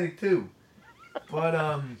Doki Panic 2.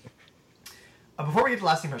 But before we get to the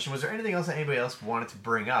last question, was there anything else that anybody else wanted to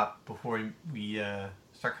bring up before we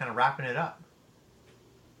start kind of wrapping it up?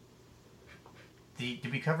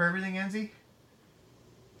 Did we cover everything, Enzi?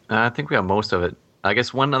 I think we got most of it. I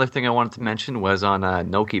guess one other thing I wanted to mention was on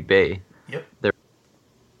Noki Bay. Yep.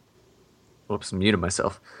 Whoops, muted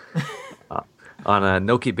myself. On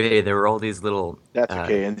Noki Bay, there were all these little... That's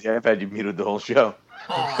okay, Andy. I've had you muted the whole show.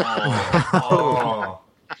 Oh.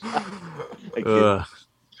 I kid.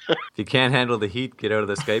 If you can't handle the heat, get out of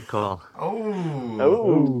the Skype call. Oh.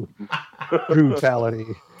 Oh. Brutality.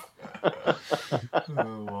 Oh,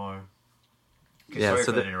 boy. Okay, Yeah, sorry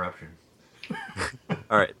so for that interruption.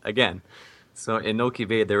 All right, again. So in Noki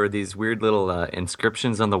Bay, there were these weird little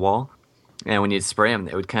inscriptions on the wall. And when you'd spray them,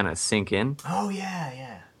 they would kind of sink in. Oh, yeah,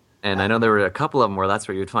 yeah. And I know there were a couple of them where that's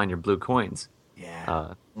where you'd find your blue coins.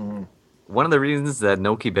 Yeah. One of the reasons that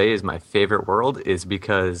Noki Bay is my favorite world is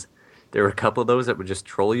because there were a couple of those that would just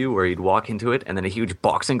troll you where you'd walk into it and then a huge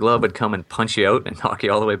boxing glove would come and punch you out and knock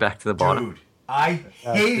you all the way back to the bottom. Dude, I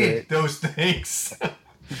That's hated great. those things.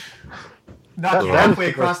 Not That was halfway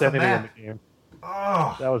the across worst the enemy map. in the game.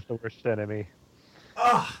 Oh, That was the worst enemy.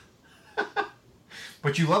 oh.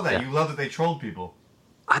 But you love that. You love that they trolled people.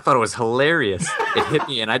 I thought it was hilarious. It hit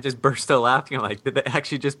me and I just burst out laughing. I'm like, did they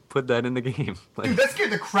actually just put that in the game? Like, Dude, that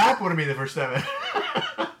scared the crap out of me the first time.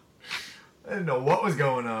 I didn't know what was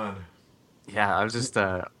going on. yeah, I was just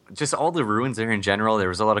all the ruins there in general. There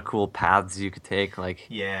was a lot of cool paths you could take. Like,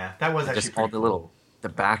 Yeah, that was actually just all pretty the cool. little the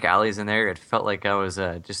back alleys in there. It felt like I was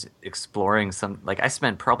just exploring some. Like I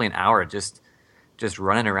spent probably an hour just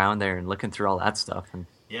running around there and looking through all that stuff. And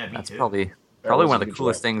Yeah, me that's too. probably Probably was one a of the huge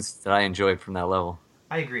coolest level. things that I enjoyed from that level.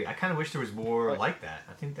 I agree. I kind of wish there was more like that.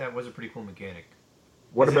 I think that was a pretty cool mechanic.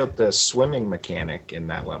 What Is it- about the swimming mechanic in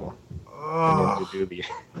that level? You need to Oh, do the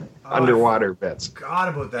I underwater bits. forgot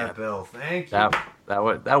about that, Bill. Thank you.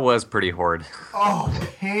 That was pretty horrid. Oh,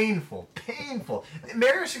 painful, painful.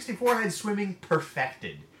 Mario 64 had swimming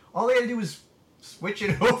perfected. All they had to do was switch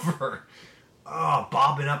it over. Oh,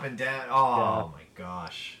 bobbing up and down. Oh my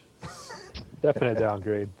gosh. Definite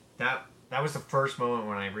downgrade. That was the first moment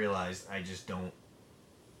when I realized I just don't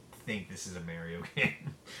think this is a Mario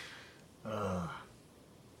game.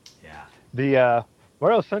 Yeah. The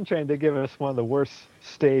Mario Sunshine did give us one of the worst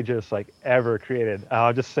stages like ever created.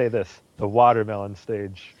 I'll just say this: the watermelon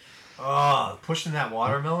stage. Oh, pushing that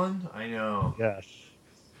watermelon? I know. Yes.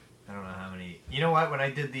 I don't know how many. You know what? When I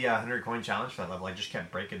did the 100 coin challenge for that level, I just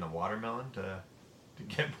kept breaking the watermelon to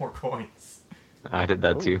get more coins. I did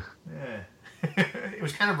that too. Yeah. It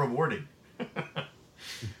was kind of rewarding. It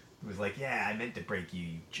was like, yeah, I meant to break you,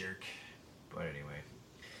 you jerk. But anyway.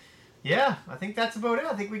 Yeah, I think that's about it.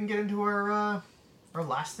 I think we can get into our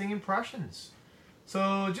lasting impressions.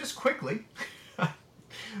 So just quickly,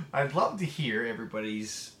 I'd love to hear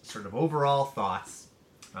everybody's sort of overall thoughts.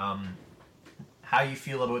 How you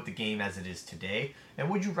feel about the game as it is today, and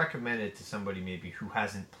would you recommend it to somebody maybe who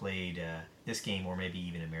hasn't played this game or maybe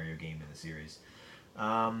even a Mario game in the series?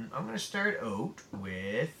 I'm going to start out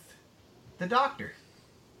with the Doctor.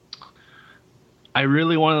 I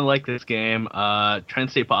really want to like this game. Try and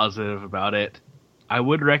stay positive about it. I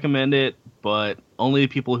would recommend it, but only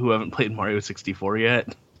people who haven't played Mario 64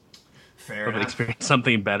 yet Fair have enough. experienced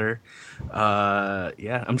something better.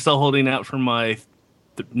 Yeah, I'm still holding out for my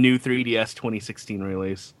new 3DS 2016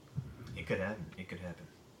 release. It could happen. It could happen.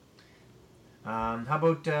 How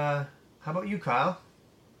about you, Kyle?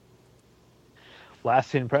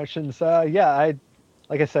 Lasting impressions. Yeah,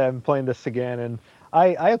 like I said, I'm playing this again, and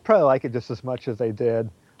I probably like it just as much as I did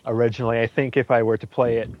originally. I think if I were to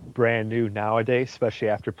play it brand new nowadays, especially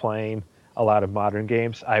after playing a lot of modern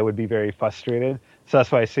games, I would be very frustrated. So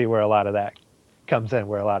that's why I see where a lot of that comes in,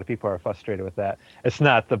 where a lot of people are frustrated with that. It's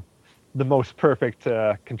not the most perfect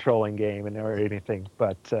controlling game or anything,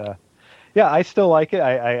 but yeah, I still like it.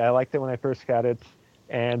 I liked it when I first got it,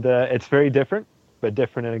 and it's very different, but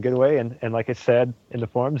different in a good way. And like I said in the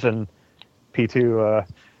forums, and P2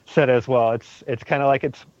 said as well, it's kind of like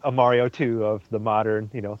it's a Mario 2 of the modern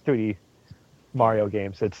 3D Mario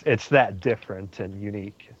games. It's that different and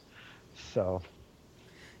unique. So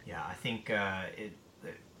Yeah, I think I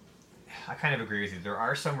kind of agree with you. There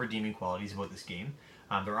are some redeeming qualities about this game.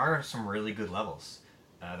 There are some really good levels.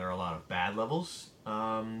 There are a lot of bad levels.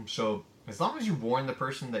 So as long as you warn the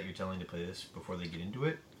person that you're telling to play this before they get into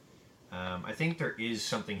it, I think there is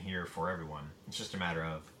something here for everyone. It's just a matter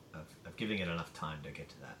of giving it enough time to get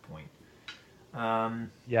to that point.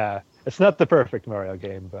 yeah, it's not the perfect Mario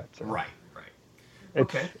game, but Right.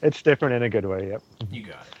 it's different in a good way. Yep. You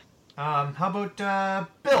got it. How about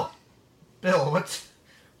Bill? Bill, what's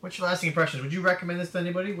your lasting impressions? Would you recommend this to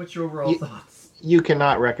anybody? What's your overall thoughts? You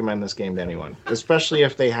cannot recommend this game to anyone, especially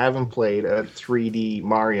if they haven't played a 3D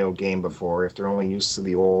Mario game before, if they're only used to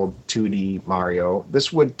the old 2D Mario.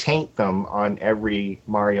 This would taint them on every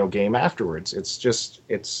Mario game afterwards.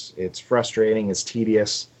 It's frustrating, it's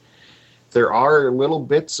tedious. There are little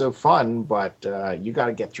bits of fun, but you got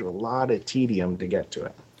to get through a lot of tedium to get to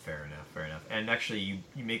it. Fair enough. And actually,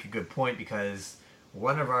 you make a good point, because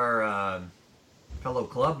one of our fellow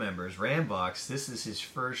club members, Rambox, this is his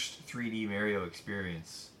first 3D Mario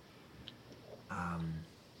experience.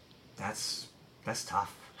 That's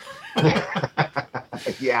tough.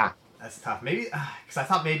 Yeah. That's tough. Maybe because I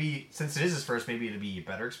thought maybe since it is his first, maybe it'd be a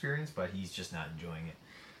better experience, but he's just not enjoying it,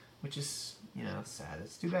 which is sad.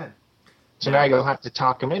 It's too bad. So now you'll have to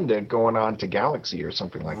talk him into going on to Galaxy or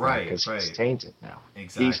something like that, Right, because he's right. tainted now.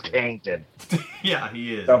 Exactly. He's tainted. Yeah,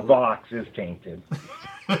 he is. The box is tainted.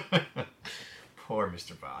 Poor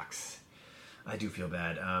Mr. Box. I do feel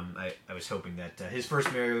bad. I was hoping that his first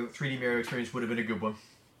 3D Mario experience would have been a good one.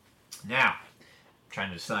 Now, I'm trying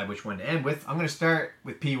to decide which one to end with. I'm going to start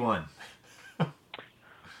with P1.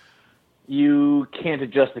 You can't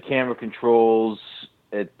adjust the camera controls.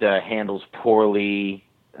 It handles poorly.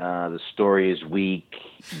 The story is weak.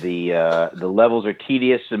 The levels are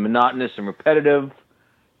tedious and monotonous and repetitive.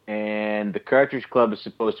 And the Cartridge Club is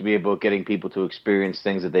supposed to be about getting people to experience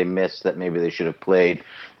things that they missed that maybe they should have played.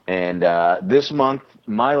 And this month,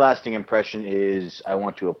 my lasting impression is I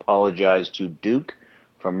want to apologize to Duke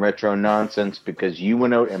from Retro Nonsense, because you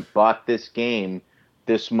went out and bought this game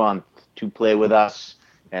this month to play with us.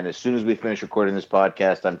 And as soon as we finish recording this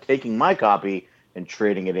podcast, I'm taking my copy and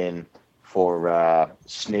trading it in for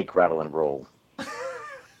Snake, Rattle, and Roll.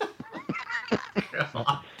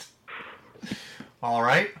 God. All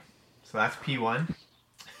right. So that's P1.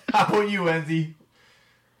 How about you, Enzy?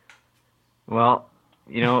 Well,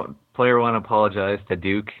 player one apologized to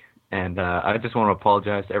Duke, and I just want to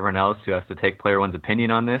apologize to everyone else who has to take player one's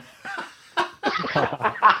opinion on this.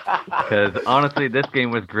 Because honestly, this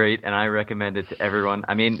game was great, and I recommend it to everyone.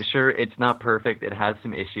 I mean, sure, it's not perfect; it has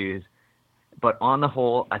some issues, but on the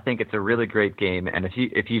whole, I think it's a really great game. And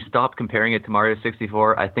if you stop comparing it to Mario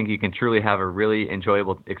 64, I think you can truly have a really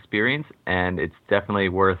enjoyable experience, and it's definitely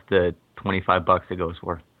worth the $25 it goes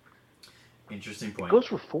for. Interesting point. It goes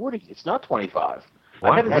for 40. It's not 25.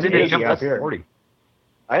 What? I haven't When seen did it this jump less to than 40?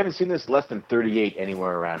 I haven't seen this less than 38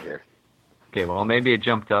 anywhere around here. Okay, well, maybe it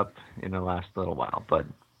jumped up in the last little while, but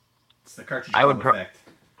It's the cartridge I would club effect.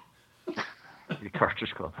 the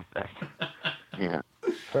cartridge club effect. Yeah.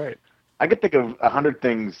 Right. I could think of 100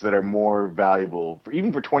 things that are more valuable,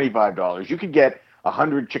 even for $25. You could get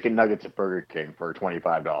 100 chicken nuggets at Burger King for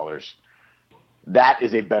 $25. That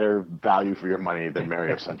is a better value for your money than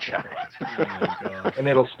Mario Sunshine. Oh my God. And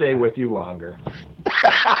it'll stay with you longer.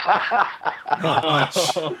 Yeah,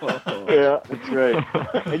 that's right.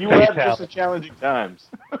 And you will have just as challenging times.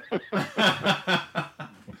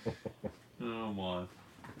 Oh my.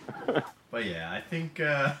 But yeah, I think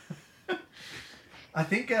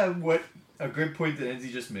what a good point that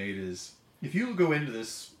Enzy just made is if you go into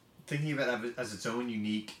this thinking of it as its own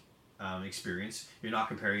unique experience, you're not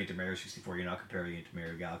comparing it to Mario 64, you're not comparing it to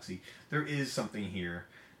Mario Galaxy. There is something here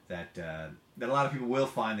that a lot of people will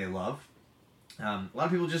find they love. A lot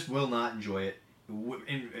of people just will not enjoy it.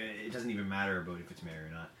 It doesn't even matter about if it's Mario or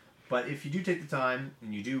not. But if you do take the time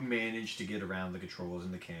and you do manage to get around the controls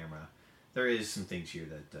and the camera, there is some things here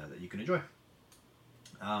that you can enjoy.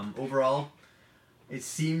 Overall, it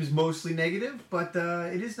seems mostly negative, but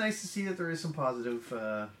it is nice to see that there is some positive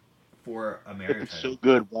for a Mario If it's title. so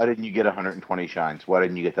good, why didn't you get 120 shines? Why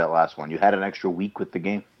didn't you get that last one? You had an extra week with the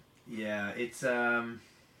game. Yeah, it's time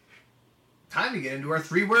to get into our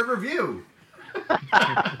 3-word review.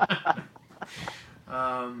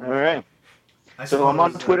 All right. So I'm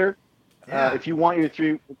on Twitter. Yeah. If you want your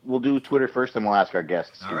three, we'll do Twitter first, then we'll ask our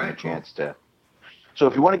guests to give them a cool. chance to. So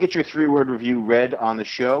if you want to get your 3-word review read on the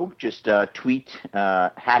show, just tweet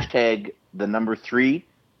hashtag the number 3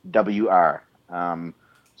 WR.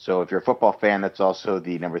 So if you're a football fan, that's also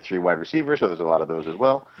the number 3 wide receiver. So there's a lot of those as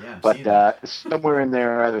well. Yeah, But somewhere in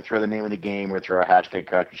there, either throw the name of the game or throw a hashtag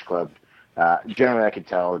Cartridge Club. Generally, I can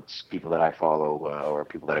tell it's people that I follow or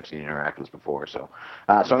people that I've seen interact with before. So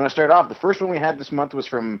I'm going to start off. The first one we had this month was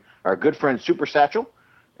from our good friend Super Satchel.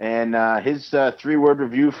 And his 3-word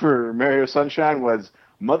review for Mario Sunshine was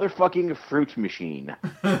motherfucking fruit machine.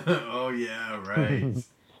 Oh, yeah, right.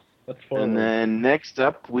 That's fun. And then next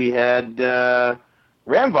up, we had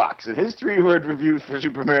Rambox. And his 3-word review for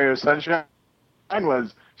Super Mario Sunshine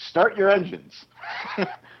was start your engines.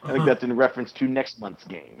 I think that's in reference to next month's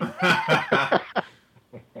game.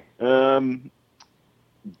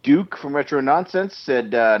 Duke from Retro Nonsense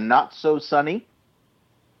said, not so sunny.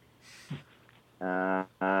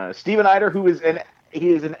 Steven Eider, he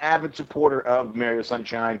is an avid supporter of Mario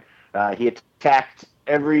Sunshine. He attacked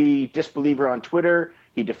every disbeliever on Twitter.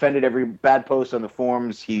 He defended every bad post on the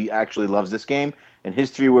forums. He actually loves this game. And his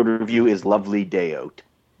 3-word review is lovely day out.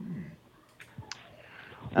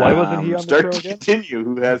 Why wasn't he on the Start show to again? Continue,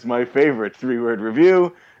 who has my favorite 3-word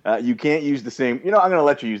review. You can't use the same... I'm going to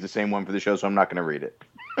let you use the same one for the show, so I'm not going to read it.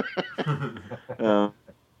 It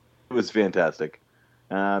was fantastic.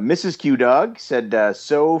 Mrs. Q-Dog said,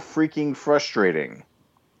 so freaking frustrating.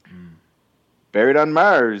 Buried on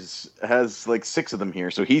Mars has like 6 of them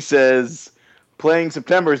here. So he says, playing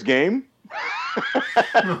September's game.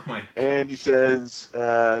 Oh my. And he says,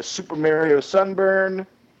 Super Mario Sunburn.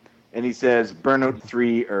 And he says, Burnout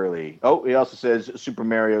 3 early. Oh, he also says, Super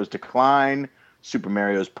Mario's Decline, Super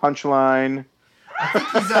Mario's Punchline. I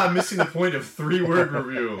think he's missing the point of 3-word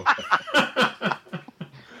review.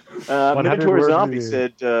 100 Minotaur word Zombie review.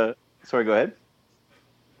 said, sorry, go ahead.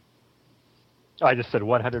 Oh, I just said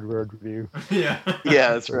 100-word review. Yeah.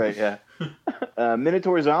 Yeah, that's right, yeah.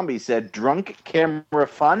 Minotaur Zombie said, drunk camera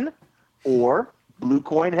fun or blue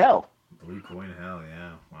coin hell. Blue coin hell,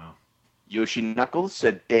 yeah. Wow. Yoshi Knuckles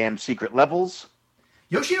said, damn secret levels.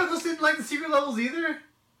 Yoshi Knuckles didn't like the secret levels either?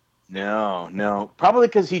 No. Probably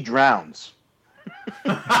because he drowns.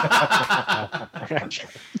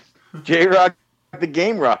 J-Rock the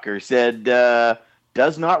Game Rocker said,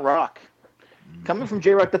 does not rock. Coming from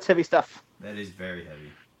J-Rock, that's heavy stuff. That is very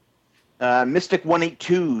heavy.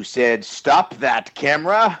 Mystic182 said, stop that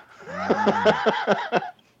camera.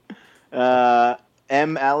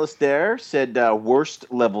 M. Alistair said, worst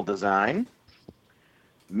level design.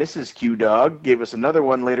 Mrs. Q Dog gave us another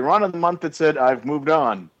one later on in the month that said, "I've moved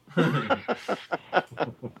on."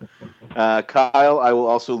 Kyle, I will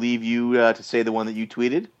also leave you to say the one that you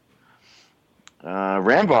tweeted.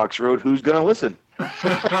 Rambox wrote, "Who's gonna listen?"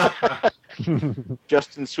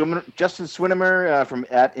 Justin Swinimer from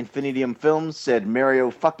at Infinidium Films said, "Mario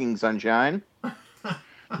fucking Sunshine."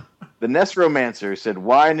 The Nest Romancer said,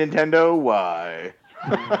 "Why Nintendo? Why?" Oh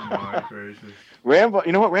my gracious.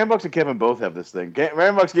 You know what? Rambox and Kevin both have this thing.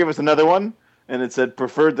 Rambox gave us another one, and it said,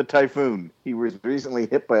 "Preferred the typhoon." He was recently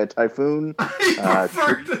hit by a typhoon.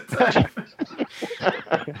 Preferred the typhoon.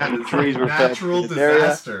 The trees were felled natural in this area.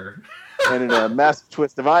 disaster. And in a massive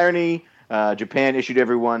twist of irony, Japan issued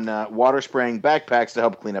everyone water spraying backpacks to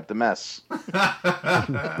help clean up the mess.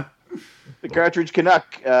 The Cartridge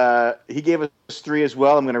Canuck, he gave us 3 as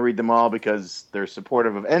well. I'm going to read them all because they're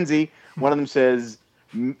supportive of Enzi. One of them says,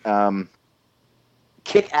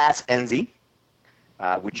 "Kick-ass Enzi,"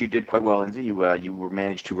 which you did quite well, Enzi. You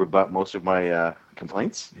managed to rebut most of my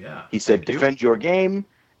complaints. Yeah. He said, "Defend your game."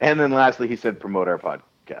 And then lastly, he said, "Promote our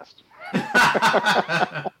podcast."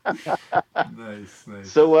 Nice.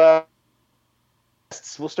 So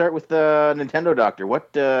we'll start with the Nintendo Doctor. What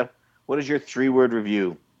is your 3-word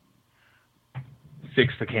review?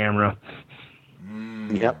 Fix the camera.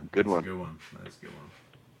 Yep, good one. Good one. That's a good one.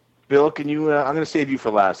 Bill, can you? I'm going to save you for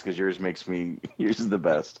last because yours is the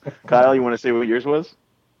best. Kyle, you want to say what yours was?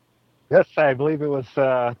 Yes, I believe it was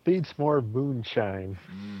Needs More Moonshine.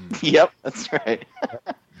 Yep, that's right.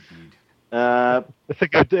 Indeed.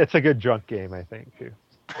 It's a good drunk game, I think, too.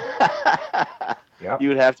 Yep. You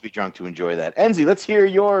would have to be drunk to enjoy that. Enzi, let's hear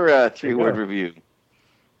your 3-word review.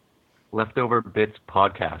 Leftover Bits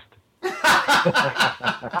podcast.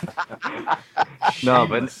 No,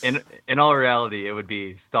 but in all reality, it would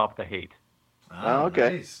be Stop the Hate. Oh,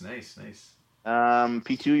 okay. Nice.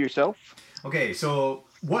 P2 yourself? Okay, so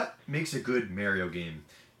what makes a good Mario game?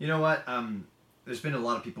 You know what? There's been a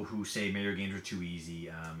lot of people who say Mario games are too easy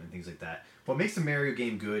and things like that. What makes the Mario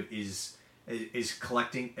game good is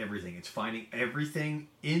collecting everything. It's finding everything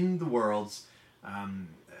in the worlds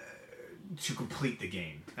to complete the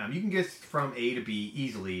game. You can get from A to B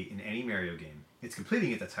easily in any Mario game. It's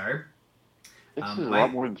completing it that's hard. This is a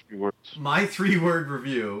lot more than 3 words. My 3-word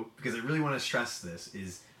review, because I really want to stress this,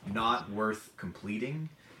 is not worth completing,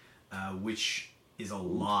 which is a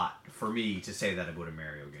lot for me to say that about a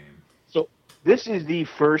Mario game. So this is the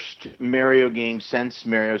first Mario game since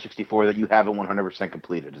Mario 64 that you haven't 100%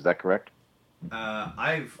 completed. Is that correct?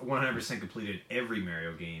 I've 100% completed every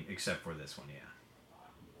Mario game except for this one, yeah.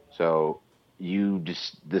 So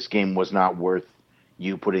this game was not worth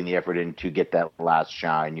you putting the effort in to get that last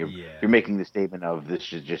shine. You're making the statement of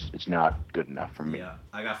this is just, it's not good enough for me. Yeah,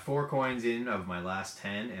 I got 4 coins in of my last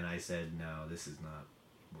 10, and I said, no, this is not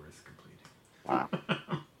worth completing. Wow.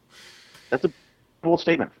 That's a bold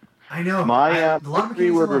statement. I know. My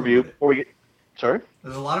 3-word review before we get... Sorry?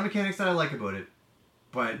 There's a lot of mechanics that I like about it,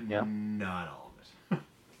 but not all of it.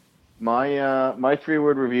 My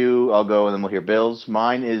 3-word review, I'll go and then we'll hear Bill's.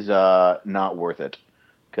 Mine is not worth it.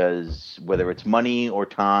 Because whether it's money or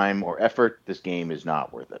time or effort, this game is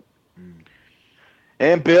not worth it.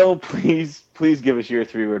 And Bill, please give us your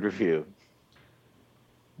 3-word review.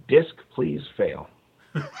 Disc, please fail.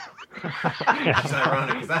 It's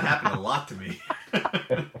ironic because that happened a lot to me.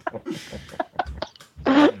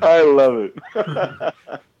 I love it.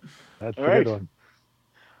 That's All a right. good one.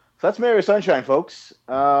 So that's Mario Sunshine, folks.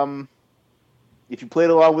 If you played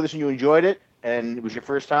along with us and you enjoyed it, and it was your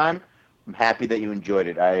first time, I'm happy that you enjoyed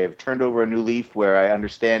it. I have turned over a new leaf where I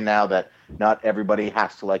understand now that not everybody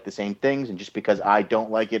has to like the same things, and just because I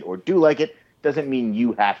don't like it or do like it doesn't mean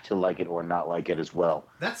you have to like it or not like it as well.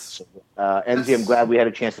 Enzi, I'm glad we had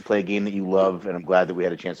a chance to play a game that you love, and I'm glad that we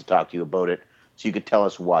had a chance to talk to you about it so you could tell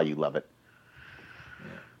us why you love it.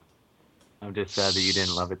 I'm just sad that you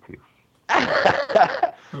didn't love it too.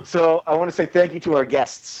 So I want to say thank you to our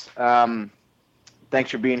guests. Thanks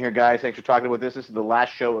for being here, guys. Thanks for talking about this. This is the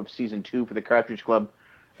last show of Season 2 for the Cartridge Club,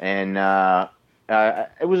 and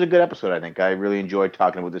it was a good episode, I think. I really enjoyed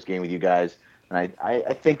talking about this game with you guys, and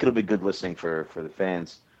I think it'll be good listening for the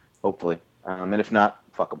fans, hopefully. And if not,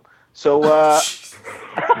 fuck them. So, Oh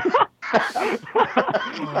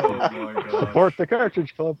my god. Support the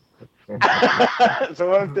Cartridge Club. So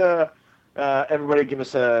why don't everybody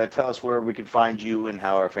tell us where we can find you and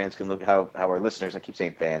how our fans can look, how our listeners, I keep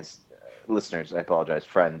saying fans, listeners, I apologize,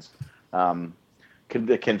 friends, can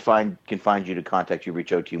find you to contact you,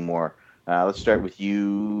 reach out to you more. Let's start with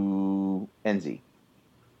you, Enzi.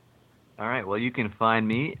 All right. Well, you can find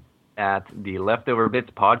me at the Leftover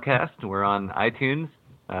Bits podcast. We're on iTunes.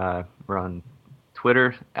 We're on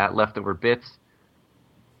Twitter at Leftover Bits.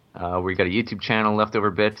 We got a YouTube channel,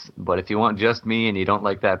 Leftover Bits. But if you want just me and you don't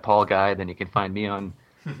like that Paul guy, then you can find me on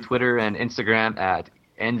Twitter and Instagram at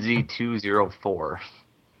NZ204.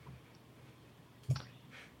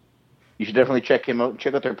 You should definitely check him out.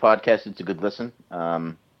 Check out their podcast. It's a good listen.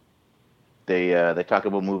 They talk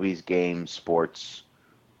about movies, games, sports,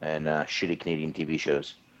 and shitty Canadian TV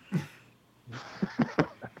shows.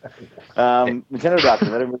 Nintendo Doctor,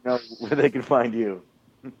 let everyone know where they can find you.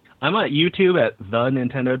 I'm at YouTube at The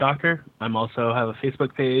Nintendo Doctor. I'm also have a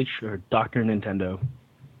Facebook page, or Dr. Nintendo.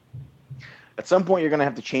 At some point, you're going to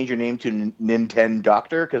have to change your name to Nintendo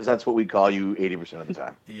Doctor, because that's what we call you 80% of the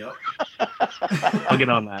time. Yep. I'll get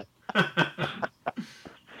on that.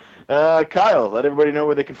 Kyle, let everybody know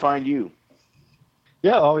where they can find you.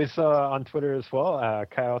 Yeah, always on Twitter as well.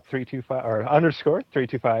 Kyle325 or underscore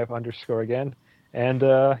 325 underscore again. And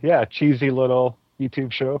yeah, cheesy little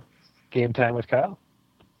YouTube show, Game Time with Kyle.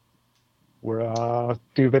 We're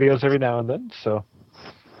do videos every now and then, so.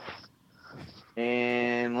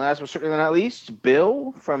 And last but certainly not least,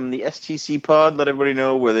 Bill from the STC Pod. Let everybody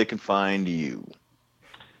know where they can find you.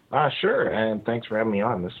 Sure, and thanks for having me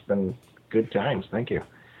on. This has been good times. Thank you.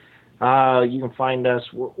 You can find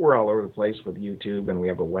us. We're all over the place with YouTube, and we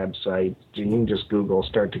have a website. You can just Google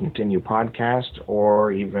Start to Continue Podcast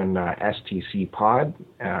or even STC Pod.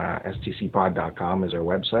 STCpod.com is our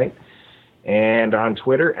website. And on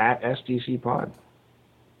Twitter, at STC Pod.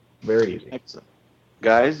 Very easy. Excellent.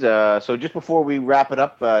 Guys, so just before we wrap it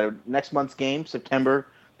up, next month's game, September,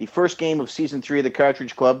 the first game of Season 3 of the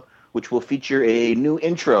Cartridge Club, which will feature a new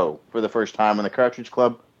intro for the first time on the Cartridge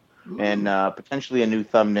Club. And potentially a new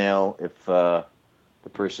thumbnail if the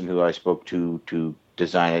person who I spoke to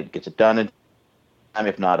design it gets it done. And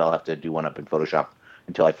if not, I'll have to do one up in Photoshop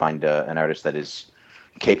until I find an artist that is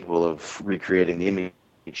capable of recreating the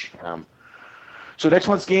image. So next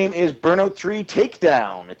month's game is Burnout 3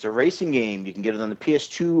 Takedown. It's a racing game. You can get it on the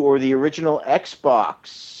PS2 or the original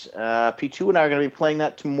Xbox. P2 and I are going to be playing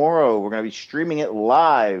that tomorrow. We're going to be streaming it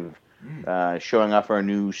live, showing off our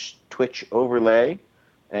new Twitch overlay.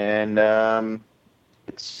 And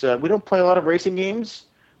it's we don't play a lot of racing games,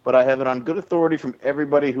 but I have it on good authority from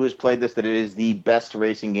everybody who has played this that it is the best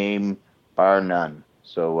racing game, bar none.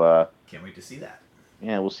 So can't wait to see that.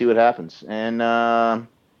 Yeah, we'll see what happens. And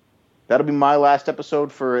that'll be my last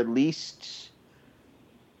episode for at least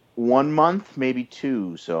 1 month, maybe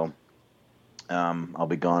 2. So I'll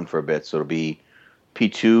be gone for a bit. So it'll be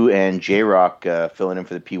P2 and J-Rock filling in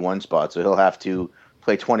for the P1 spot. So he'll have to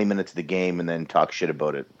play 20 minutes of the game and then talk shit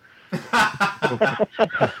about it.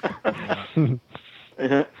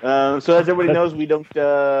 So as everybody knows, we don't do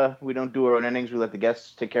our own endings. We let the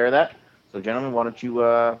guests take care of that. So gentlemen, why don't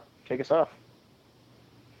you take us off?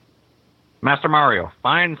 Master Mario,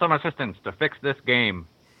 find some assistance to fix this game.